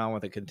sign on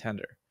with a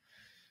contender.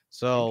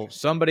 So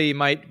somebody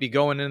might be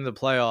going into the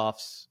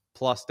playoffs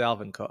plus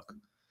Dalvin Cook.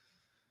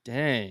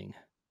 Dang.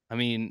 I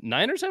mean,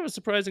 Niners have a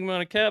surprising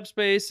amount of cap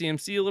space.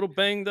 CMC a little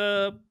banged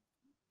up.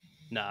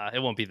 Nah, it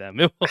won't be them.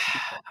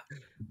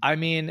 I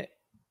mean,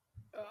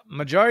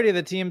 majority of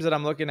the teams that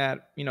I'm looking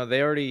at,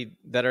 they already,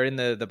 that are in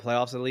the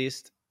playoffs at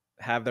least,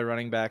 have their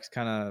running backs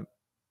kind of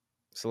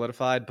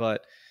solidified.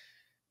 But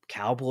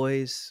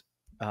Cowboys,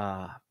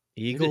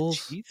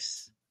 Eagles,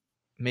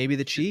 maybe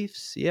the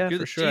Chiefs. Yeah, you're for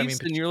the sure. Chiefs,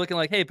 and you're looking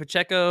like, hey,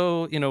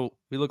 Pacheco,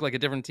 we look like a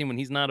different team when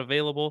he's not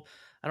available.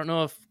 I don't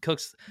know if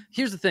Cook's.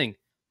 Here's the thing.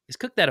 Is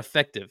Cook that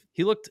effective?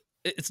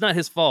 It's not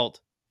his fault,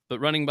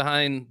 but running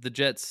behind the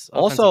Jets.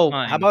 Also,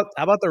 how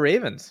about the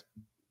Ravens?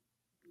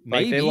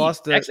 Maybe they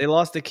lost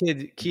the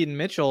kid Keaton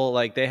Mitchell.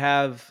 Like, they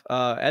have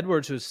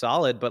Edwards, who's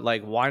solid, but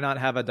like, why not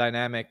have a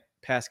dynamic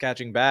pass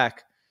catching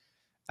back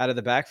out of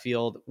the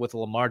backfield with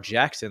Lamar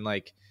Jackson?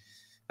 Like,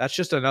 that's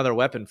just another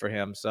weapon for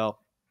him. So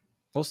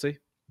we'll see.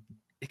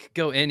 It could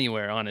go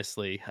anywhere,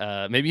 honestly.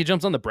 Maybe he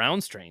jumps on the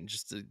Browns train.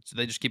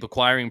 They just keep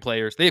acquiring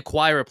players. They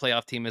acquire a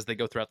playoff team as they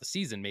go throughout the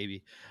season,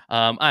 maybe.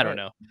 I don't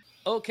know.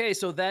 Okay,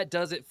 so that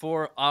does it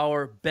for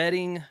our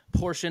betting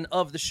portion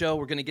of the show.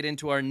 We're going to get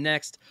into our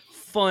next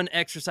fun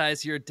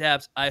exercise here,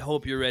 Dappz. I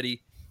hope you're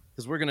ready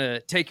because we're going to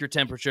take your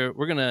temperature.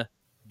 We're going to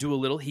do a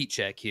little heat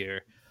check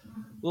here.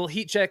 A little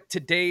heat check.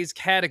 Today's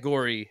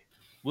category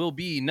will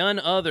be none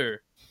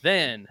other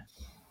than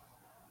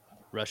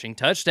rushing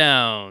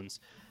touchdowns.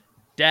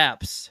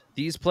 Dappz,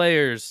 these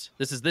players,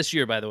 this is this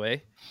year, by the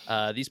way.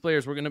 These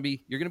players you're going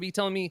to be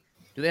telling me,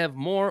 do they have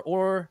more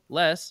or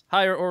less,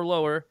 higher or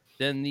lower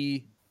than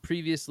the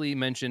previously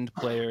mentioned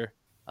player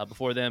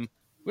before them?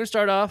 We're going to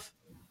start off.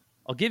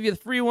 I'll give you the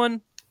free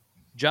one.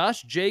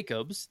 Josh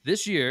Jacobs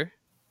this year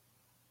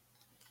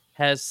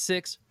has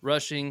 6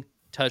 rushing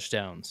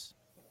touchdowns.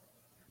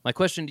 My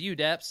question to you,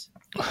 Dappz,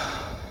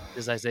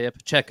 does Isaiah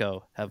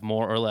Pacheco have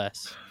more or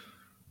less?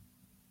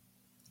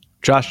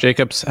 Josh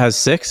Jacobs has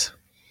 6?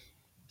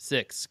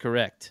 6,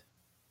 correct.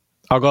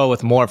 I'll go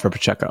with more for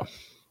Pacheco.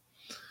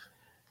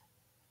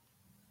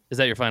 Is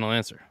that your final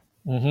answer?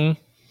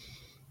 Mm-hmm.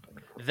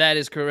 That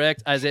is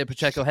correct. Isaiah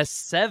Pacheco has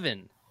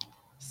 7.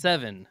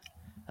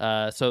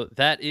 So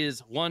that is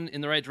 1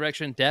 in the right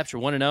direction. Dappz,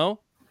 you're 1-0.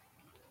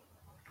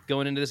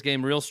 going into this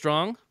game real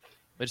strong.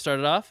 Way to start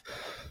it off.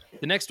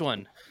 The next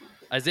one,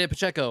 Isaiah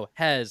Pacheco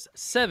has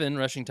 7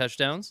 rushing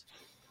touchdowns.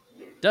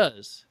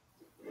 Does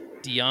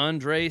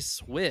DeAndre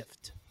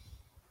Swift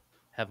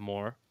have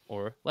more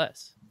or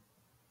less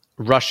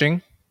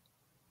Rushing,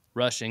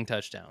 rushing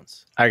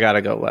touchdowns? I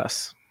gotta go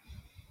less.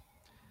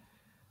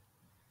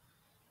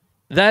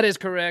 That is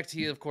correct.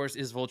 He, of course,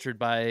 is vultured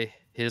by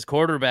his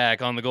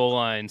quarterback on the goal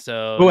line.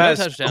 So Who no has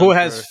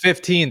touchdowns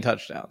 15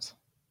 touchdowns?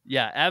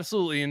 Yeah,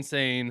 absolutely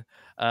insane.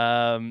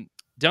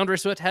 DeAndre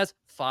Swift has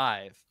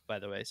 5, by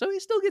the way. So he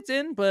still gets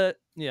in, but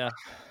yeah,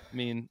 I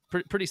mean,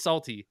 pretty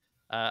salty.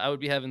 I would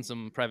be having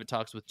some private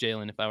talks with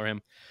Jalen if I were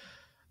him.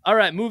 All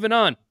right, moving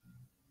on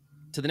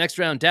to the next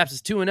round. Dappz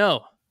is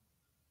 2-0.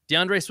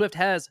 DeAndre Swift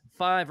has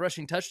 5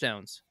 rushing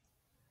touchdowns.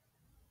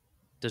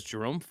 Does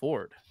Jerome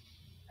Ford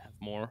have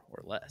more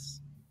or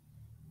less?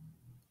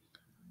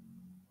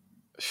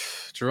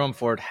 Jerome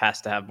Ford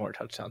has to have more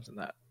touchdowns than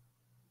that.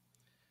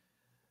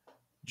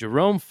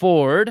 Jerome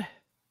Ford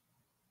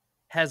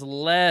has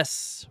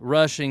less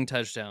rushing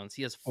touchdowns.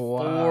 He has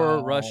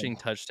 4 rushing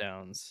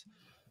touchdowns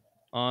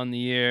on the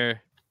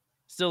year.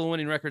 Still a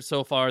winning record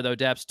so far, though.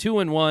 Dappz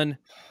 2-1.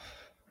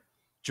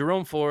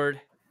 Jerome Ford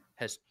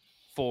has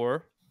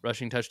 4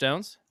 rushing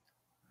touchdowns.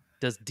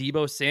 Does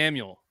Deebo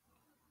Samuel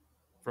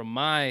from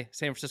my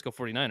San Francisco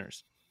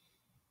 49ers,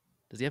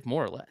 does he have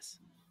more or less?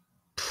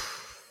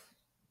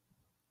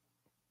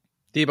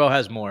 Deebo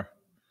has more.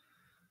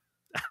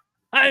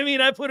 I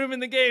mean, I put him in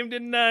the game,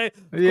 didn't I? Of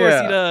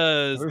course he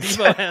does.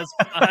 Deebo has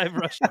 5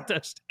 rushing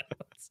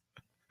touchdowns.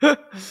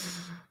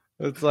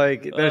 It's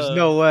like, there's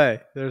no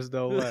way. There's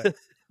no way.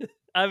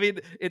 I mean,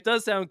 it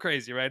does sound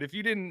crazy, right? If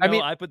you didn't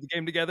know I put the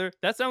game together,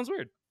 that sounds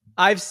weird.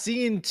 I've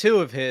seen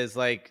 2 of his,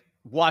 like,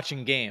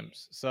 watching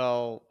games.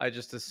 So I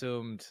just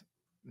assumed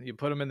you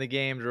put him in the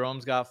game.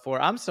 Jerome's got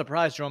 4. I'm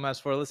surprised Jerome has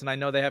 4. Listen, I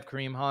know they have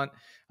Kareem Hunt.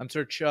 I'm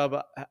sure Chubb,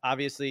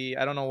 obviously,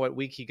 I don't know what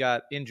week he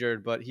got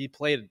injured, but he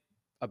played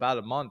about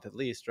a month at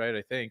least, right?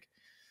 I think.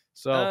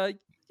 So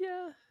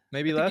yeah.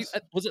 Maybe less.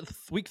 Was it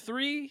week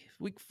 3,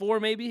 week 4?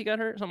 Maybe he got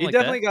hurt. Something he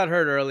definitely got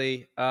hurt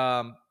early.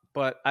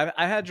 But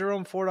I had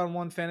Jerome Ford on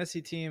one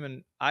fantasy team,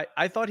 and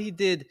I thought he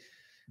did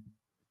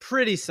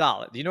pretty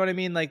solid. You know what I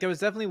mean? Like, there was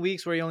definitely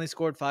weeks where he only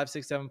scored 5,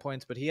 6, 7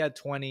 points, but he had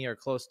 20 or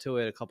close to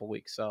it a couple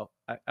weeks. So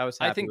I was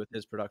happy with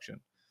his production.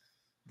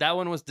 That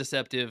one was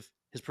deceptive.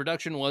 His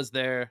production was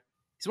there.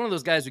 He's one of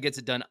those guys who gets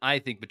it done, I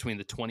think, between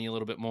the 20 a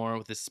little bit more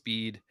with his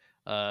speed.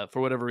 For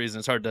whatever reason,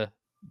 it's hard to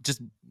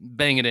just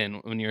bang it in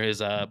when you're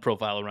his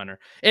profile runner.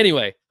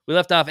 Anyway, we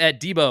left off at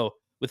Deebo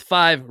with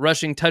 5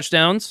 rushing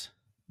touchdowns.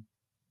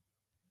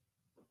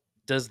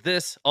 Does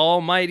this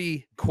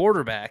almighty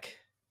quarterback,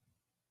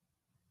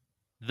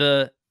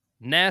 the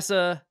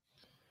NASA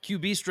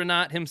QB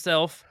astronaut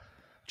himself,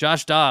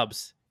 Josh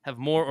Dobbs, have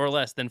more or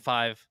less than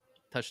 5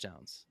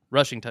 touchdowns,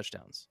 rushing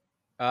touchdowns?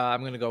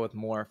 I'm going to go with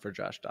more for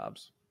Josh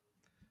Dobbs.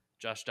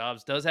 Josh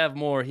Dobbs does have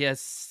more. He has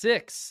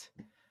 6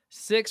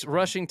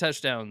 rushing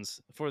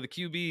touchdowns for the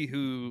QB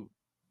who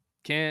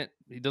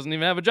he doesn't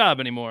even have a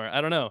job anymore.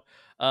 I don't know.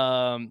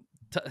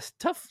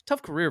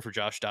 Tough career for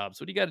Josh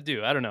Dobbs. What do you got to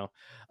do? I don't know.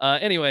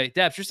 Anyway,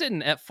 Dappz, you're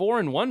sitting at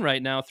 4-1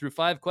 right now through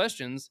 5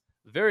 questions.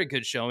 Very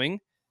good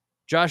showing.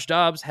 Josh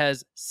Dobbs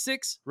has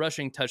 6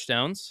 rushing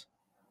touchdowns.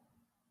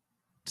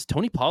 Does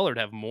Tony Pollard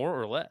have more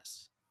or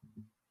less?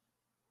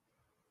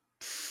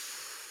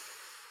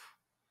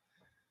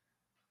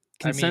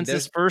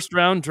 Consensus first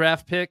round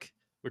draft pick.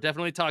 We're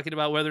definitely talking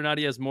about whether or not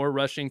he has more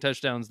rushing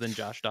touchdowns than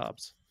Josh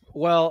Dobbs.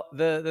 Well,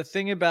 the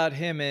thing about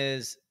him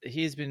is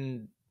he's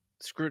been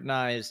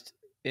scrutinized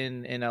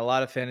in a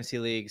lot of fantasy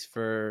leagues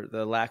for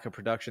the lack of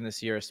production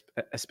this year,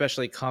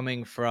 especially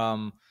coming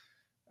from,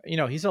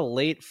 he's a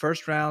late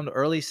first round,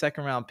 early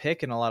second round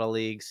pick in a lot of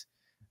leagues.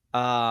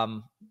 I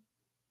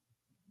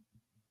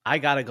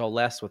got to go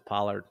less with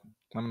Pollard.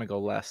 I'm going to go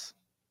less.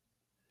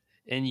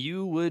 And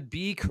you would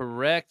be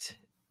correct,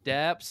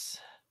 Dappz.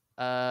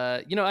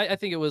 I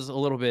think it was a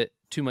little bit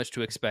too much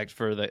to expect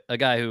for a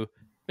guy who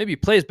maybe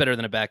plays better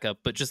than a backup,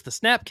 but just the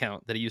snap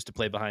count that he used to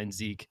play behind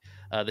Zeke,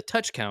 the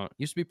touch count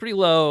used to be pretty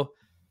low.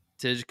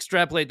 To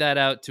extrapolate that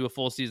out to a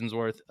full season's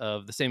worth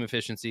of the same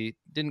efficiency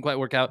didn't quite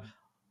work out.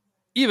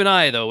 Even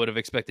I, though, would have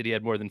expected he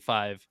had more than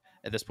 5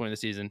 at this point in the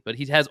season, but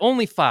he has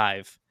only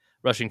 5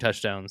 rushing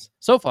touchdowns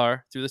so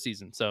far through the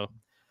season. So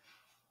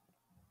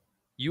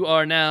you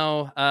are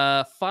now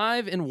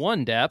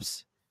 5-1,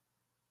 Dappz.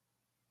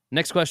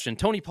 Next question.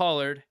 Tony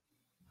Pollard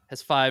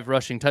has 5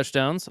 rushing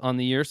touchdowns on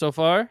the year so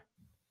far.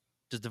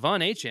 Does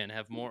Devon Achane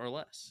have more or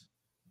less?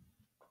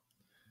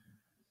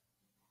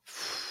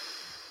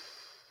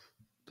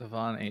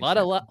 Devon Achane.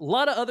 A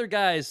lot of other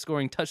guys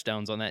scoring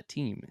touchdowns on that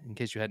team, in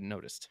case you hadn't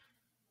noticed.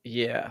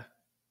 Yeah.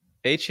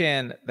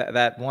 Achane,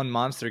 that one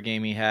monster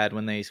game he had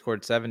when they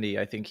scored 70,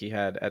 I think he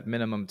had at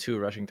minimum 2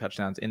 rushing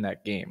touchdowns in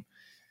that game.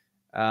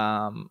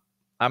 I'm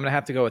going to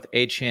have to go with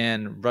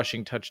Achane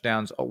rushing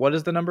touchdowns. What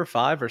is the number,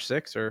 5 or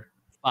 6 or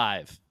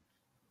 5?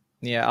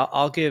 Yeah,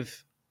 I'll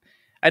give.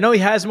 I know he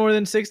has more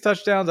than 6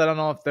 touchdowns. I don't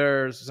know if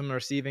there's some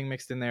receiving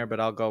mixed in there, but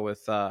I'll go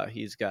with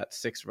he's got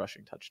 6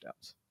 rushing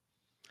touchdowns.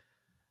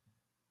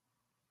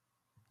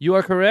 You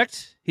are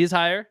correct. He's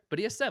higher, but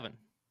he has 7.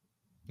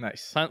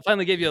 Nice.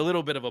 Finally gave you a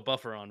little bit of a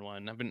buffer on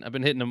one. I've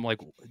been hitting him, like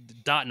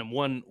dotting him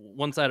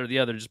one side or the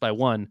other just by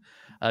one.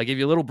 Gave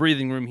you a little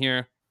breathing room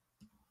here.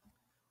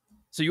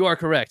 So you are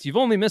correct. You've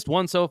only missed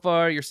one so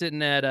far. You're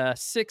sitting at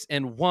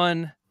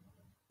 6-1.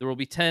 There will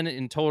be 10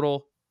 in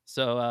total.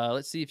 So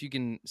let's see if you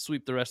can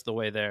sweep the rest of the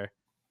way there.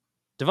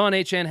 Devon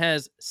Achane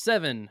has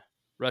 7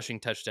 rushing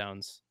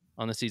touchdowns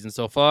on the season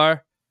so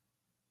far.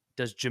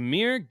 Does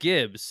Jahmyr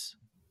Gibbs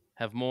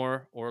have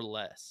more or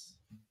less?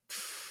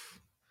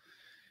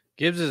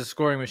 Gibbs is a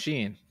scoring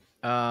machine.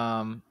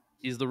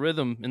 He's the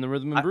rhythm in the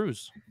rhythm and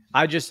brews.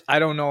 I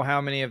don't know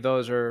how many of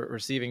those are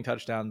receiving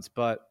touchdowns,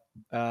 but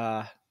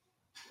I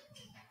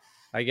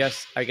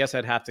guess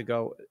I'd have to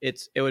go.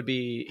 It would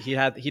be he'd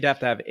have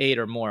to have 8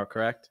 or more,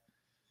 correct?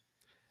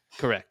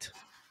 Correct.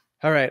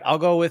 All right, I'll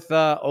go with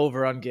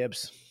over on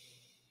Gibbs.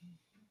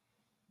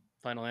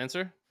 Final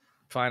answer?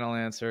 Final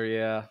answer,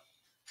 yeah.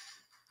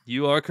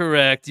 You are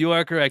correct. You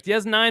are correct. He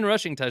has 9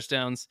 rushing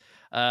touchdowns.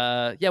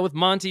 With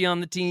Monty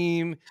on the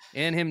team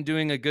and him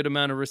doing a good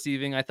amount of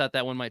receiving, I thought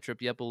that one might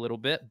trip you up a little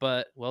bit,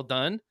 but well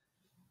done.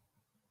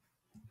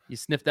 You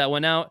sniffed that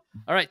one out.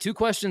 All right, 2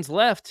 questions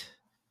left.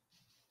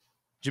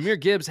 Jahmyr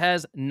Gibbs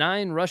has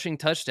 9 rushing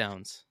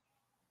touchdowns.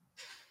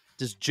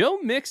 Does Joe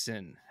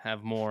Mixon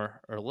have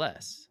more or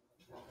less?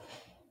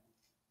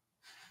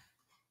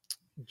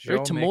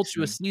 Very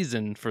tumultuous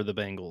season for the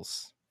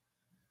Bengals.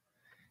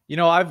 You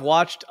know, I've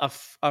watched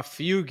a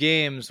few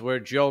games where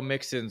Joe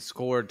Mixon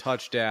scored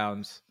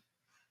touchdowns.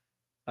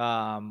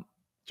 Joe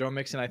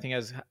Mixon, I think,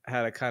 has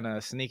had a kind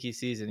of sneaky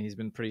season. He's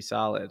been pretty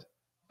solid.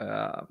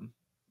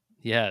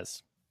 He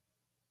has.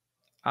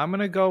 I'm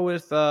gonna go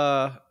with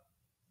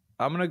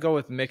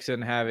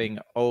Mixon having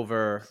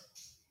over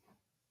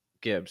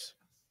Gibbs.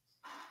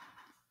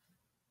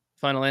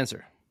 Final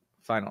answer.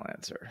 Final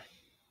answer.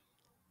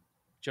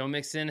 Joe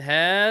Mixon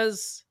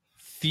has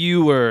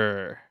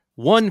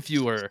one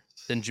fewer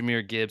than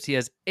Jahmyr Gibbs. He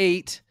has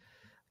 8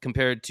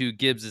 compared to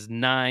Gibbs'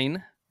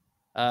 9.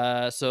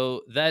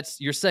 So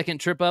that's your second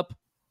trip up.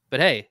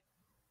 But hey,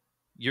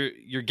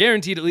 you're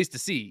guaranteed at least a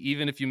C,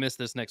 even if you miss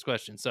this next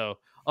question. So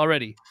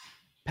already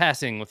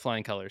passing with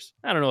flying colors.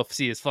 I don't know if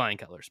C is flying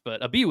colors,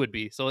 but a B would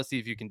be. So let's see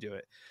if you can do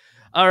it.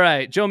 All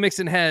right. Joe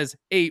Mixon has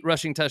 8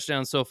 rushing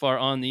touchdowns so far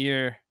on the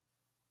year.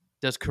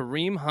 Does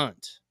Kareem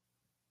Hunt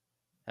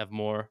have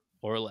more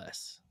or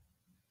less?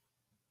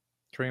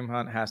 Kareem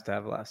Hunt has to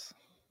have less.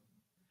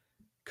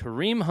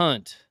 Kareem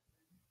Hunt,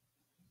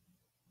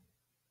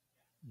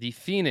 the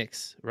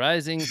Phoenix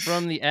rising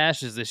from the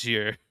ashes this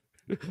year.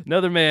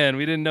 Another man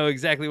we didn't know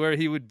exactly where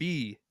he would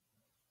be.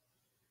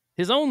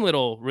 His own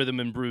little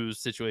rhythm and bruise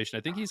situation.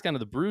 I think he's kind of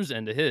the bruise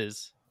end of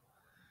his.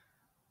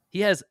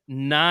 He has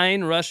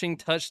 9 rushing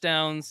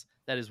touchdowns.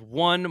 That is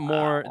 1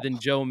 more than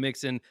Joe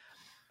Mixon.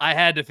 I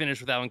had to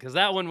finish with that one because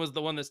that one was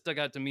the one that stuck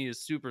out to me as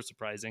super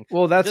surprising.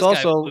 Well, that's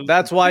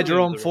why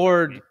Jerome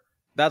Ford.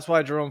 That's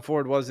why Jerome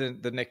Ford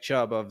wasn't the Nick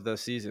Chubb of the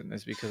season,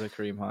 is because of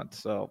Kareem Hunt.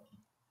 So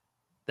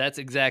that's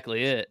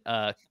exactly it.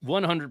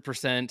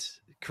 100%.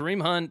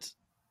 Kareem Hunt,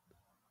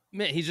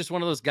 man, he's just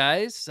one of those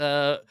guys.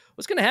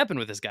 What's going to happen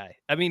with this guy?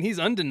 I mean, he's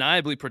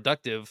undeniably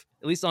productive,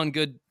 at least on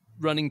good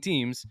running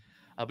teams,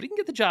 but he can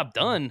get the job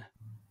done.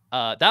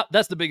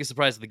 That's the biggest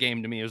surprise of the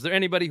game to me. Is there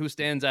anybody who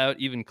stands out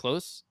even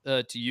close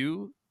to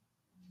you?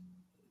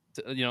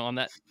 On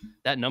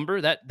that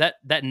number,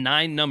 that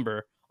 9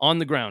 number on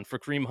the ground for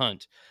Kareem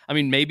Hunt. I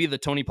mean, maybe the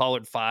Tony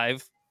Pollard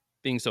 5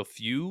 being so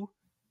few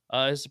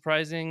is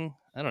surprising.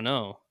 I don't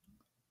know.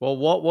 Well,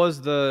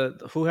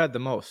 who had the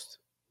most?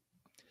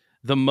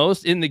 The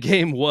most in the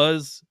game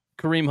was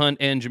Kareem Hunt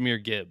and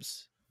Jahmyr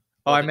Gibbs.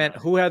 Oh, I meant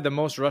who had the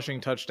most rushing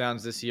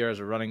touchdowns this year as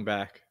a running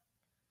back?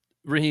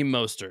 Raheem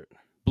Mostert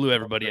blew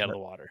everybody out of the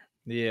water.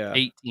 Yeah.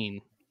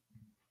 18.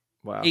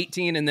 Wow.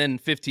 18 and then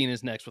 15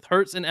 is next with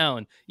Hurts and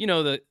Allen. You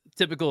know, the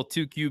typical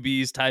 2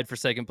 QBs tied for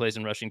second place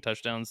in rushing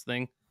touchdowns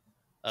thing.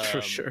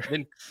 For sure.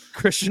 Then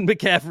Christian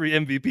McCaffrey,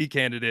 MVP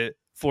candidate,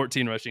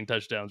 14 rushing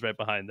touchdowns right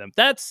behind them.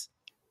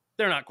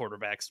 They're not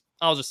quarterbacks.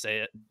 I'll just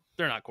say it.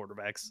 They're not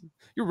quarterbacks.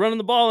 You're running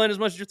the ball in as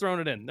much as you're throwing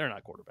it in. They're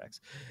not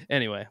quarterbacks.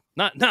 Anyway,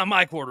 not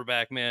my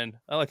quarterback, man.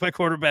 I like my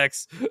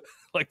quarterbacks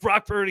like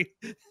Brock Purdy.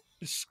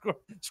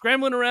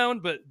 Scrambling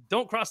around, but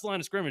don't cross the line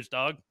of scrimmage,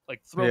 dog.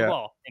 Like throw the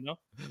ball,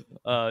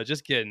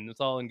 just kidding. It's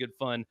all in good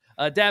fun.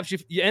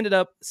 Dappz, you ended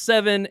up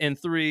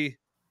 7-3.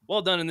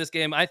 Well done in this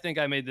game. I think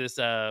I made this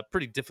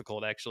pretty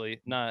difficult,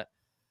 actually.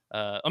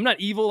 I'm not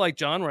evil like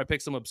John, where I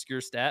picked some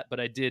obscure stat, but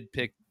I did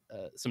pick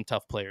some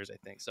tough players, I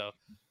think. So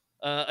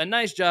a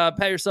nice job.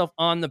 Pat yourself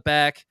on the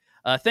back.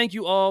 Thank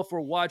you all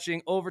for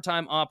watching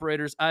Overtime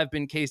Operators. I've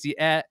been Casey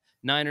at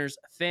Niners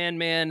Fan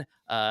Man.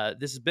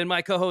 This has been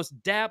my co-host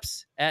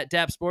Dappz at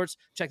Dappz Sports.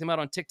 Check them out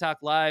on TikTok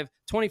Live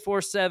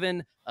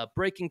 24/7.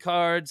 Breaking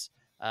cards.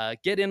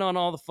 Get in on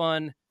all the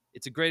fun.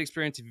 It's a great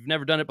experience if you've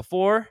never done it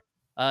before.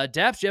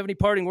 Dappz, do you have any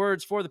parting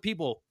words for the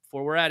people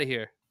before we're out of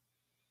here?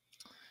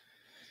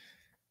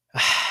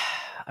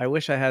 I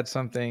wish I had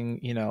something,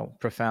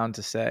 profound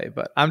to say,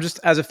 but I'm just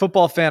as a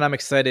football fan, I'm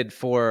excited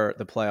for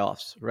the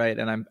playoffs, right?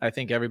 And I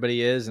think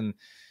everybody is, and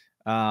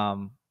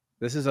um,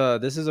 this is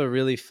a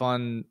really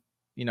fun,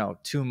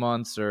 2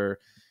 months, or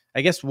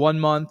I guess 1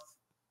 month,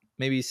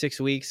 maybe 6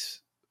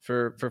 weeks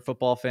for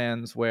football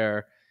fans,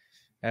 where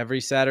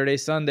every Saturday,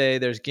 Sunday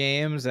there's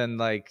games, and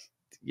like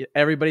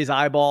everybody's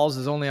eyeballs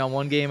is only on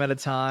one game at a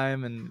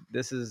time, and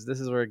this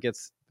is where it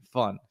gets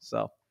fun.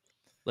 So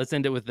Let's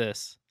end it with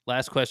this.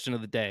 Last question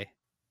of the day.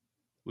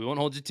 We won't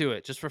hold you to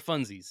it, just for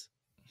funsies.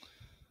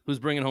 Who's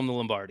bringing home the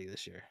Lombardi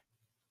this year?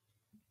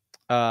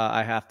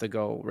 I have to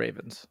go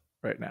Ravens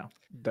right now.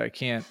 I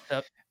can't.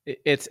 Yep.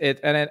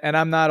 And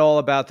I'm not all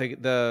about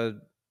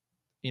the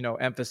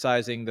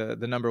emphasizing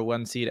the number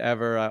one seed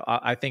ever.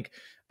 I think.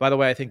 By the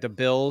way, I think the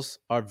Bills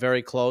are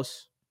very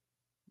close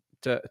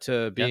to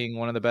Yeah. being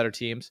one of the better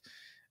teams.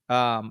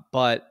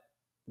 But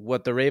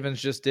what the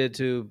Ravens just did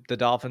to the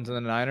Dolphins and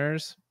the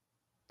Niners,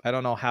 I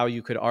don't know how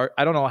you could.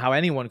 I don't know how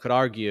anyone could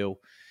argue.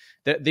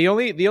 The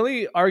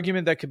only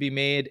argument that could be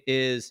made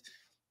is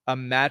a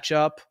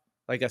matchup,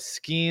 like a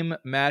scheme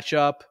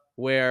matchup,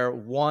 where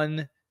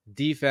one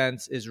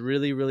defense is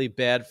really, really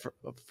bad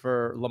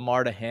for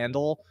Lamar to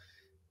handle.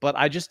 But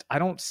I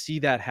don't see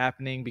that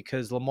happening,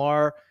 because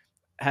Lamar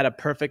had a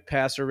perfect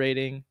passer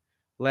rating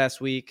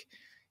last week.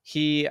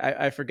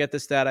 I forget the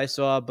stat I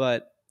saw,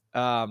 but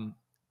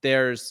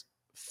there's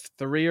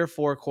 3 or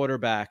 4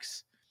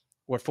 quarterbacks,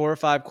 or 4 or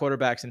 5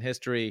 quarterbacks in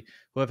history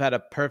who have had a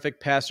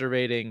perfect passer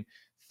rating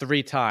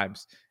 3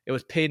 times. It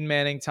was Peyton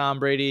Manning, Tom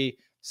Brady,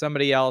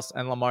 somebody else,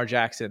 and Lamar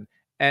Jackson.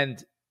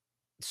 And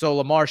so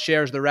Lamar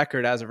shares the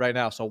record as of right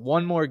now. So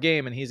one more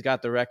game and he's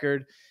got the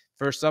record.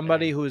 For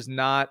somebody Dang. who's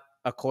not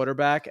a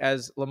quarterback,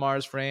 as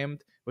Lamar's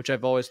framed, which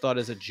I've always thought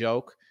is a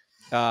joke.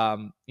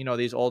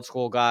 These old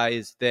school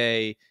guys,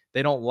 they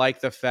don't like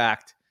the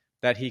fact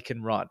that he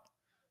can run.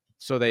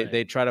 So they Right.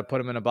 they try to put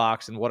him in a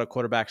box and what a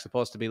quarterback's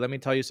supposed to be. Let me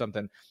tell you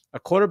something. A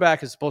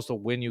quarterback is supposed to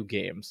win you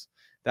games.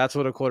 That's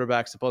what a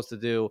quarterback's supposed to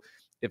do.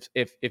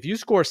 If you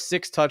score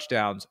 6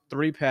 touchdowns,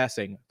 3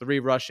 passing, 3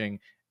 rushing,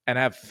 and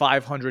have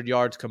 500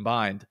 yards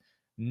combined,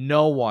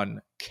 no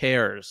one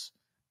cares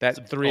It's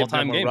an that three of them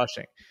all-time were game.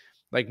 rushing.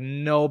 Like,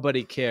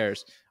 nobody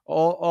cares.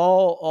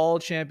 All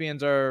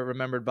champions are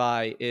remembered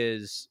by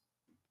is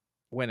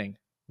winning,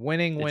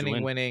 winning, Did you winning,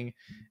 win? winning.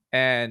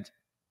 And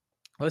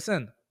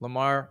listen,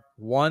 Lamar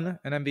won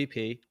an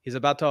MVP. He's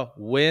about to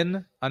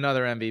win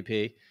another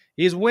MVP.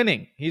 He's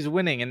winning. He's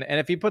winning. And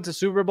if he puts a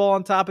Super Bowl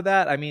on top of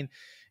that, I mean,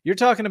 you're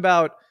talking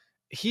about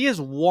he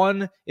is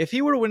one. If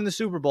he were to win the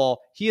Super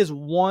Bowl, he is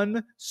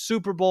one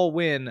Super Bowl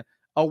win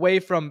away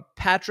from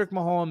Patrick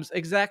Mahomes'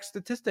 exact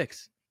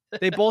statistics.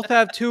 They both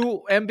have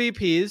 2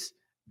 MVPs,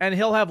 and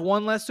he'll have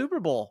one less Super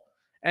Bowl.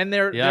 And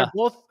they're Yeah.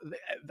 both,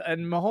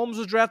 and Mahomes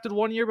was drafted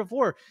 1 year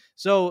before.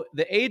 So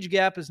the age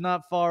gap is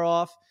not far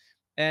off.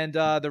 And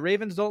the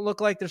Ravens don't look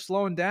like they're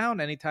slowing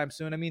down anytime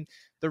soon. I mean,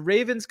 the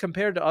Ravens,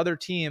 compared to other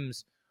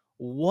teams,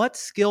 what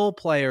skill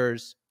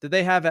players do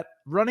they have at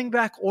running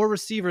back or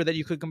receiver that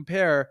you could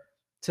compare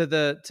to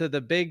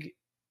the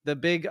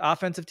big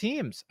offensive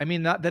teams? I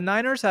mean, the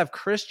Niners have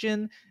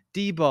Christian,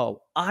 Debo,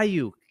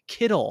 Ayuk,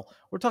 Kittle.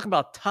 We're talking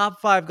about top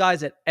 5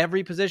 guys at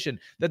every position.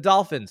 The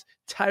Dolphins,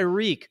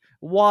 Tyreek,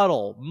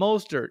 Waddle,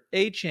 Mostert,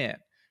 Achane,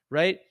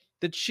 right?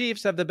 The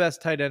Chiefs have the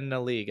best tight end in the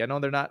league. I know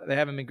they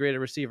haven't been great at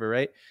receiver,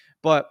 right?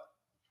 But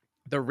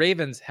the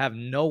Ravens have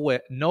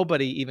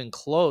nobody even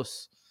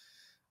close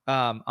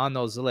on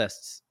those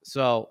lists.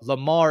 So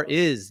Lamar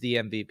is the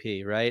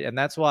MVP, right? And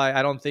that's why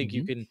I don't think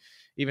you Mhm. can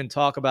even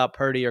talk about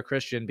Purdy or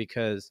Christian,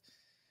 because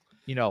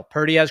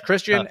Purdy has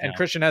Christian Tough and now.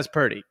 Christian has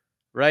Purdy,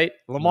 right?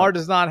 Lamar Yep.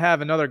 does not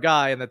have another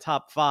guy in the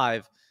top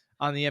 5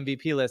 on the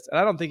MVP list, and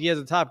I don't think he has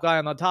a top guy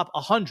on the top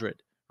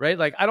 100, right?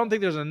 Like, I don't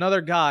think there's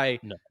another guy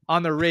No.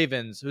 on the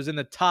Ravens who's in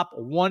the top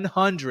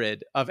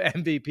 100 of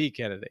MVP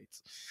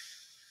candidates.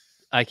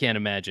 I can't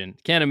imagine.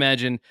 Can't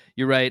imagine.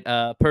 You're right.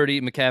 Purdy,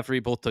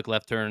 McCaffrey both took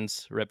left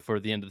turns right before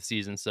the end of the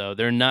season, so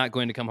they're not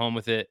going to come home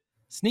with it.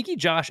 Sneaky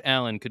Josh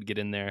Allen could get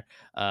in there.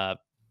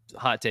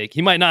 Hot take.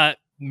 He might not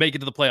make it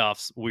to the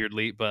playoffs,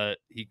 weirdly, but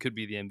he could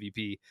be the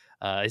MVP.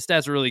 His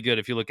stats are really good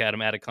if you look at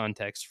him out of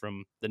context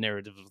from the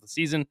narrative of the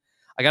season.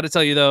 I got to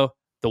tell you, though,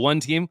 the one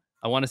team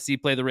I want to see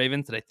play the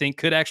Ravens that I think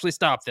could actually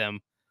stop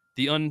them,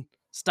 the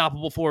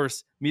unstoppable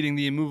force meeting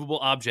the immovable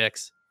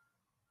objects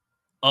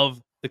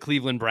of the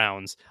Cleveland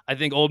Browns. I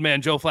think old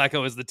man Joe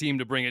Flacco is the team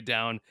to bring it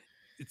down.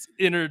 It's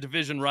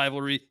inter-division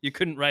rivalry. You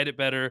couldn't write it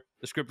better.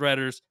 The script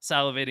writers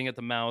salivating at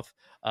the mouth.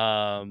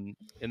 And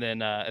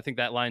then I think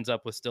that lines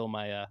up with still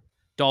my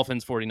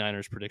Dolphins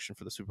 49ers prediction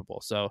for the Super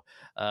Bowl. So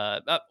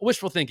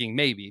wishful thinking,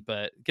 maybe,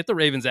 but get the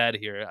Ravens out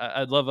of here.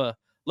 I'd love a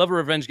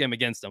revenge game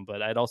against them,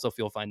 but I'd also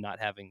feel fine not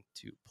having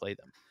to play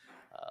them.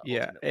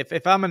 Yeah, Ultimately,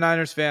 if I'm a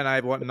Niners fan, I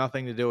want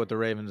nothing to do with the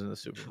Ravens in the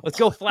Super let's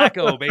Bowl. go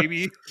Flacco,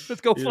 baby.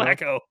 Let's go you know,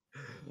 Flacco.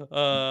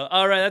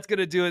 All right, that's going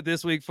to do it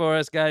this week for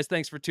us, guys.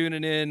 Thanks for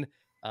tuning in.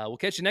 We'll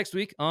catch you next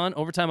week on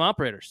Overtime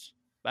Operators.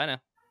 Bye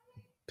now.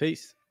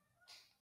 Peace.